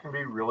that can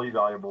be really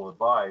valuable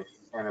advice,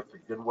 and it's a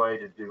good way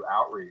to do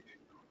outreach,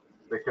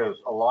 because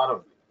a lot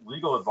of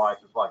legal advice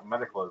is like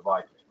medical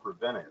advice. It's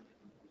preventive.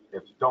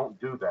 It's don't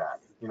do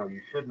that. You know,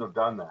 you shouldn't have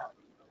done that.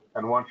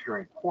 And once you're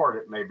in court,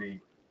 it may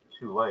be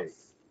too late.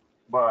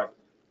 But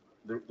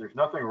there's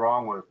nothing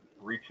wrong with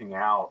reaching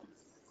out,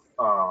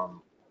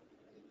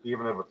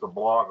 even if it's a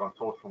blog on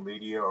social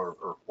media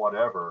or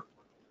whatever,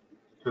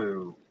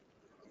 to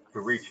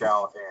reach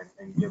out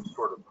and give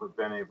sort of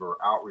preventive or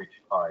outreach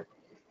type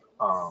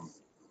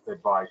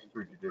advice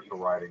through judicial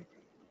writing.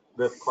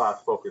 This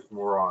class focused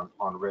more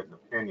on written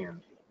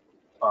opinions.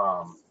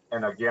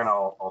 And again,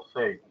 I'll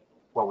say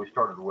what we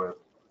started with: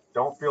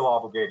 don't feel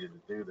obligated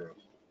to do this.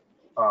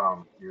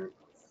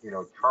 You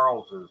know,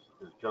 Charles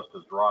is just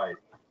as right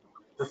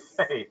to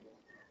say,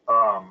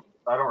 I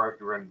don't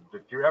recommend.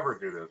 Did you ever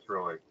do this,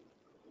 really?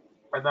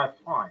 And that's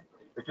fine.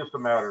 It's just a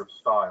matter of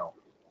style.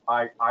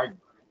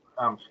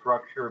 I'm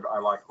structured. I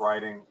like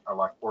writing. I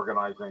like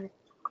organizing.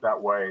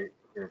 That way,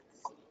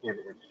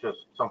 it's just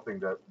something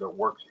that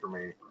works for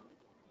me.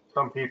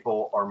 Some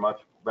people are much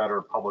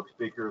better public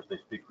speakers. They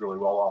speak really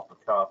well off the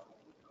cuff.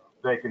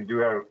 They can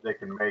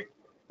make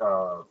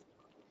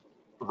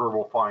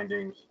verbal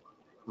findings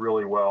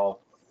really well.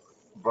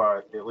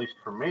 But at least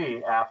for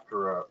me,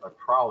 after a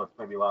trial that's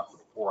maybe lasted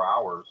 4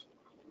 hours,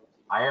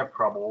 I have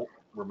trouble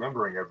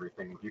remembering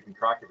everything, keeping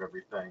track of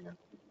everything, and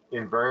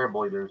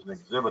invariably there's an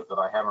exhibit that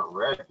I haven't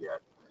read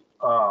yet.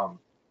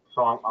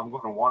 So I'm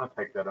going to want to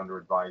take that under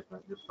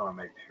advisement just so I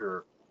make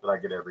sure that I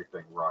get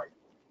everything right.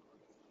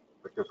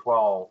 Because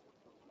while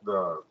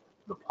the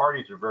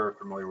parties are very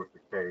familiar with the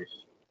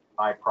case,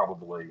 I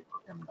probably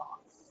am not.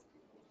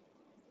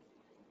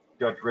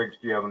 Judge Riggs,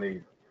 do you have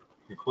any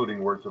concluding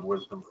words of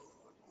wisdom?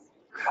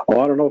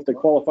 Well, I don't know if they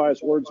qualify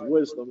as words of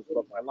wisdom,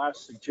 but my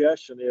last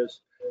suggestion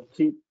is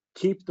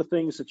keep the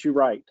things that you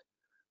write.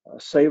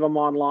 Save them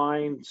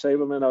online, save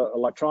them in an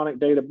electronic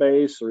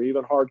database or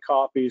even hard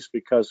copies,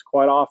 because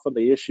quite often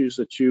the issues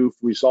that you've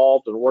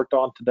resolved and worked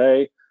on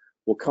today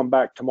will come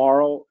back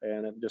tomorrow,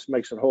 and it just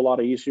makes it a whole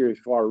lot easier if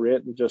you are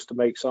written just to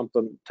make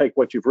something, take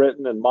what you've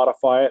written and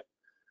modify it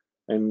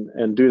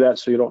and do that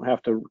so you don't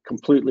have to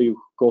completely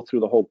go through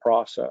the whole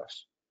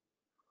process.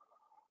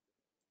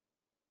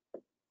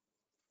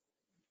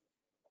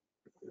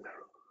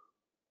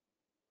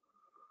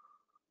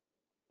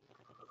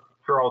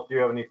 Charles, do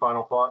you have any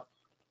final thoughts?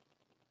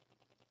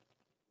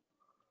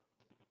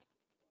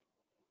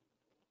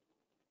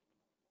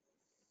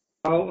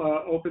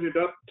 I'll open it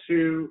up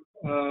to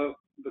the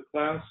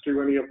class.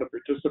 Do any of the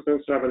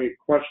participants have any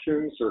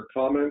questions or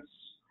comments?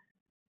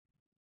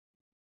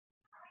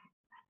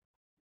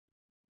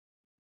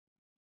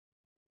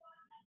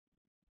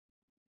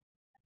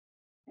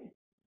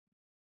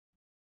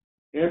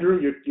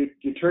 Andrew,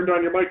 you turned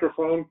on your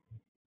microphone.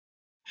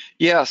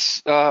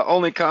 Yes,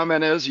 only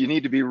comment is you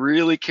need to be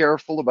really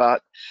careful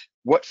about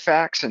what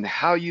facts and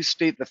how you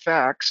state the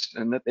facts,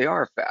 and that they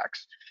are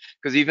facts.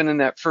 Because even in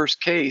that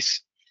first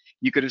case,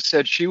 you could have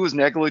said she was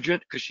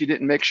negligent because she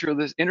didn't make sure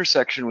this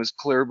intersection was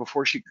clear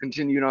before she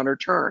continued on her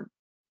turn,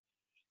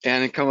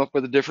 and come up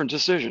with a different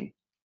decision.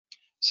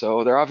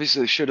 So there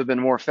obviously should have been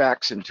more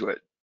facts into it,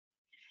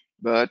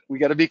 but we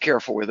got to be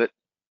careful with it.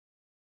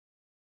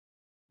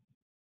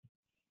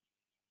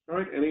 All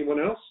right, anyone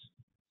else?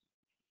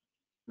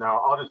 Now,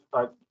 I'll just,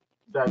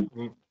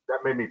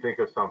 that made me think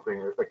of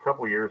something a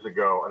couple years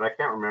ago, and I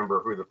can't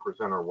remember who the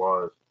presenter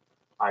was.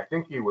 I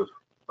think he was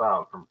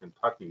from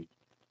Kentucky,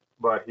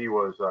 but he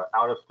was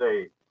out of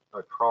state,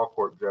 a trial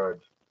court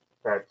judge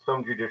at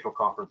some judicial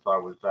conference I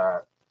was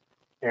at.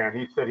 And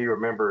he said he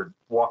remembered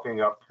walking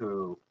up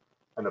to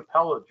an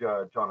appellate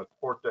judge on a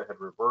court that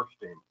had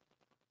reversed him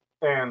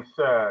and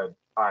said,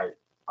 I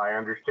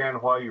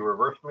understand why you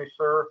reversed me,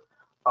 sir.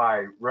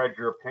 I read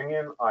your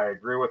opinion. I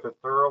agree with it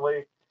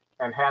thoroughly.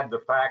 And had the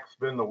facts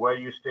been the way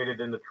you stated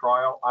in the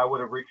trial, I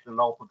would have reached an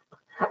ultimate.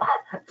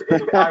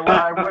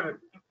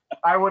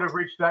 I would have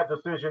reached that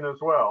decision as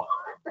well,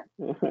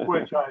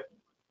 which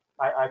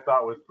I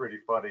thought was pretty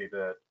funny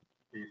that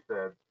he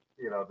said,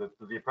 you know, that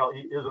the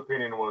appellate, his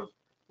opinion was,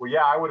 well,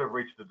 yeah, I would have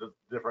reached a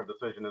different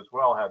decision as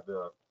well had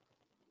the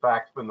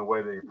facts been the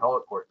way the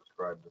appellate court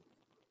described it.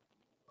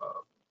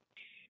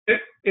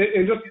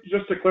 And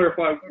just to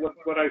clarify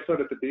what I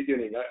said at the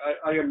beginning,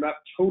 I am not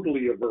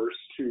totally averse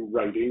to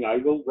writing. I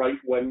will write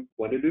when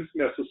it is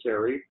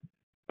necessary.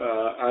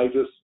 I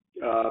just,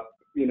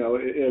 you know,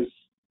 as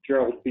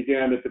Gerald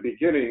began at the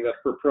beginning, that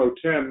for pro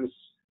tems,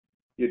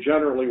 you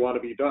generally want to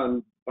be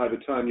done by the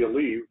time you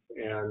leave,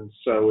 and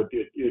so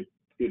it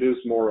is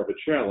more of a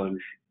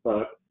challenge.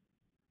 But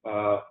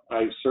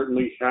I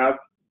certainly have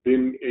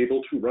been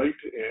able to write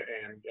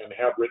and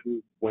have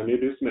written when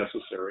it is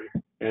necessary,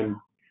 and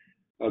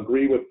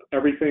agree with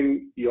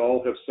everything you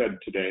all have said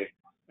today.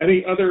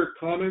 Any other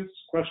comments,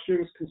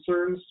 questions,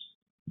 concerns?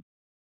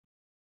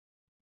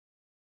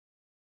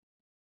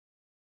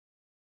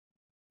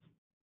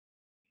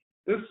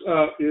 This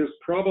is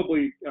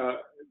probably,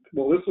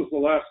 well, this was the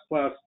last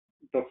class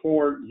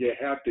before you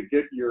had to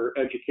get your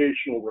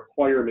educational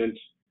requirement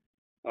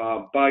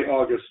by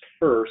August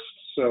 1st.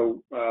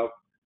 So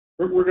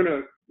we're going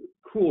to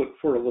cool it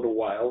for a little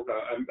while.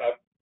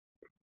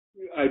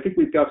 I think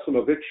we've got some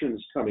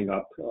evictions coming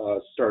up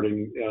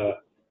starting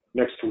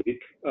next week.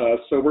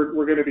 So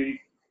we're going to be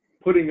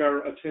putting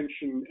our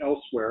attention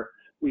elsewhere.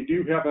 We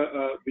do have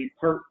the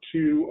part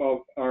 2 of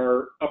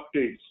our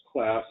updates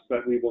class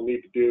that we will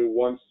need to do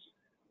once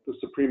the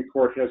Supreme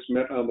Court has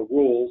met on the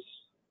rules.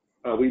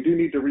 We do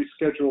need to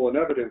reschedule an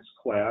evidence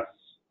class.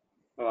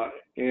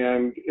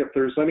 And if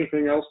there's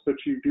anything else that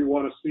you do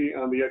want to see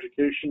on the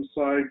education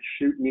side,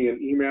 shoot me an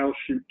email,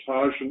 shoot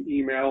Taj an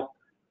email.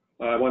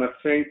 I want to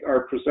thank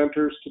our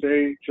presenters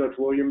today, Judge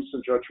Williams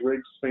and Judge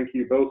Riggs. Thank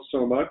you both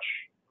so much.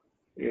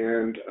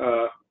 And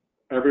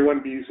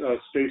everyone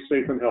stay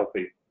safe and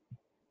healthy.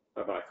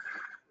 Bye-bye.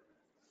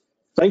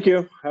 Thank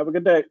you. Have a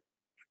good day.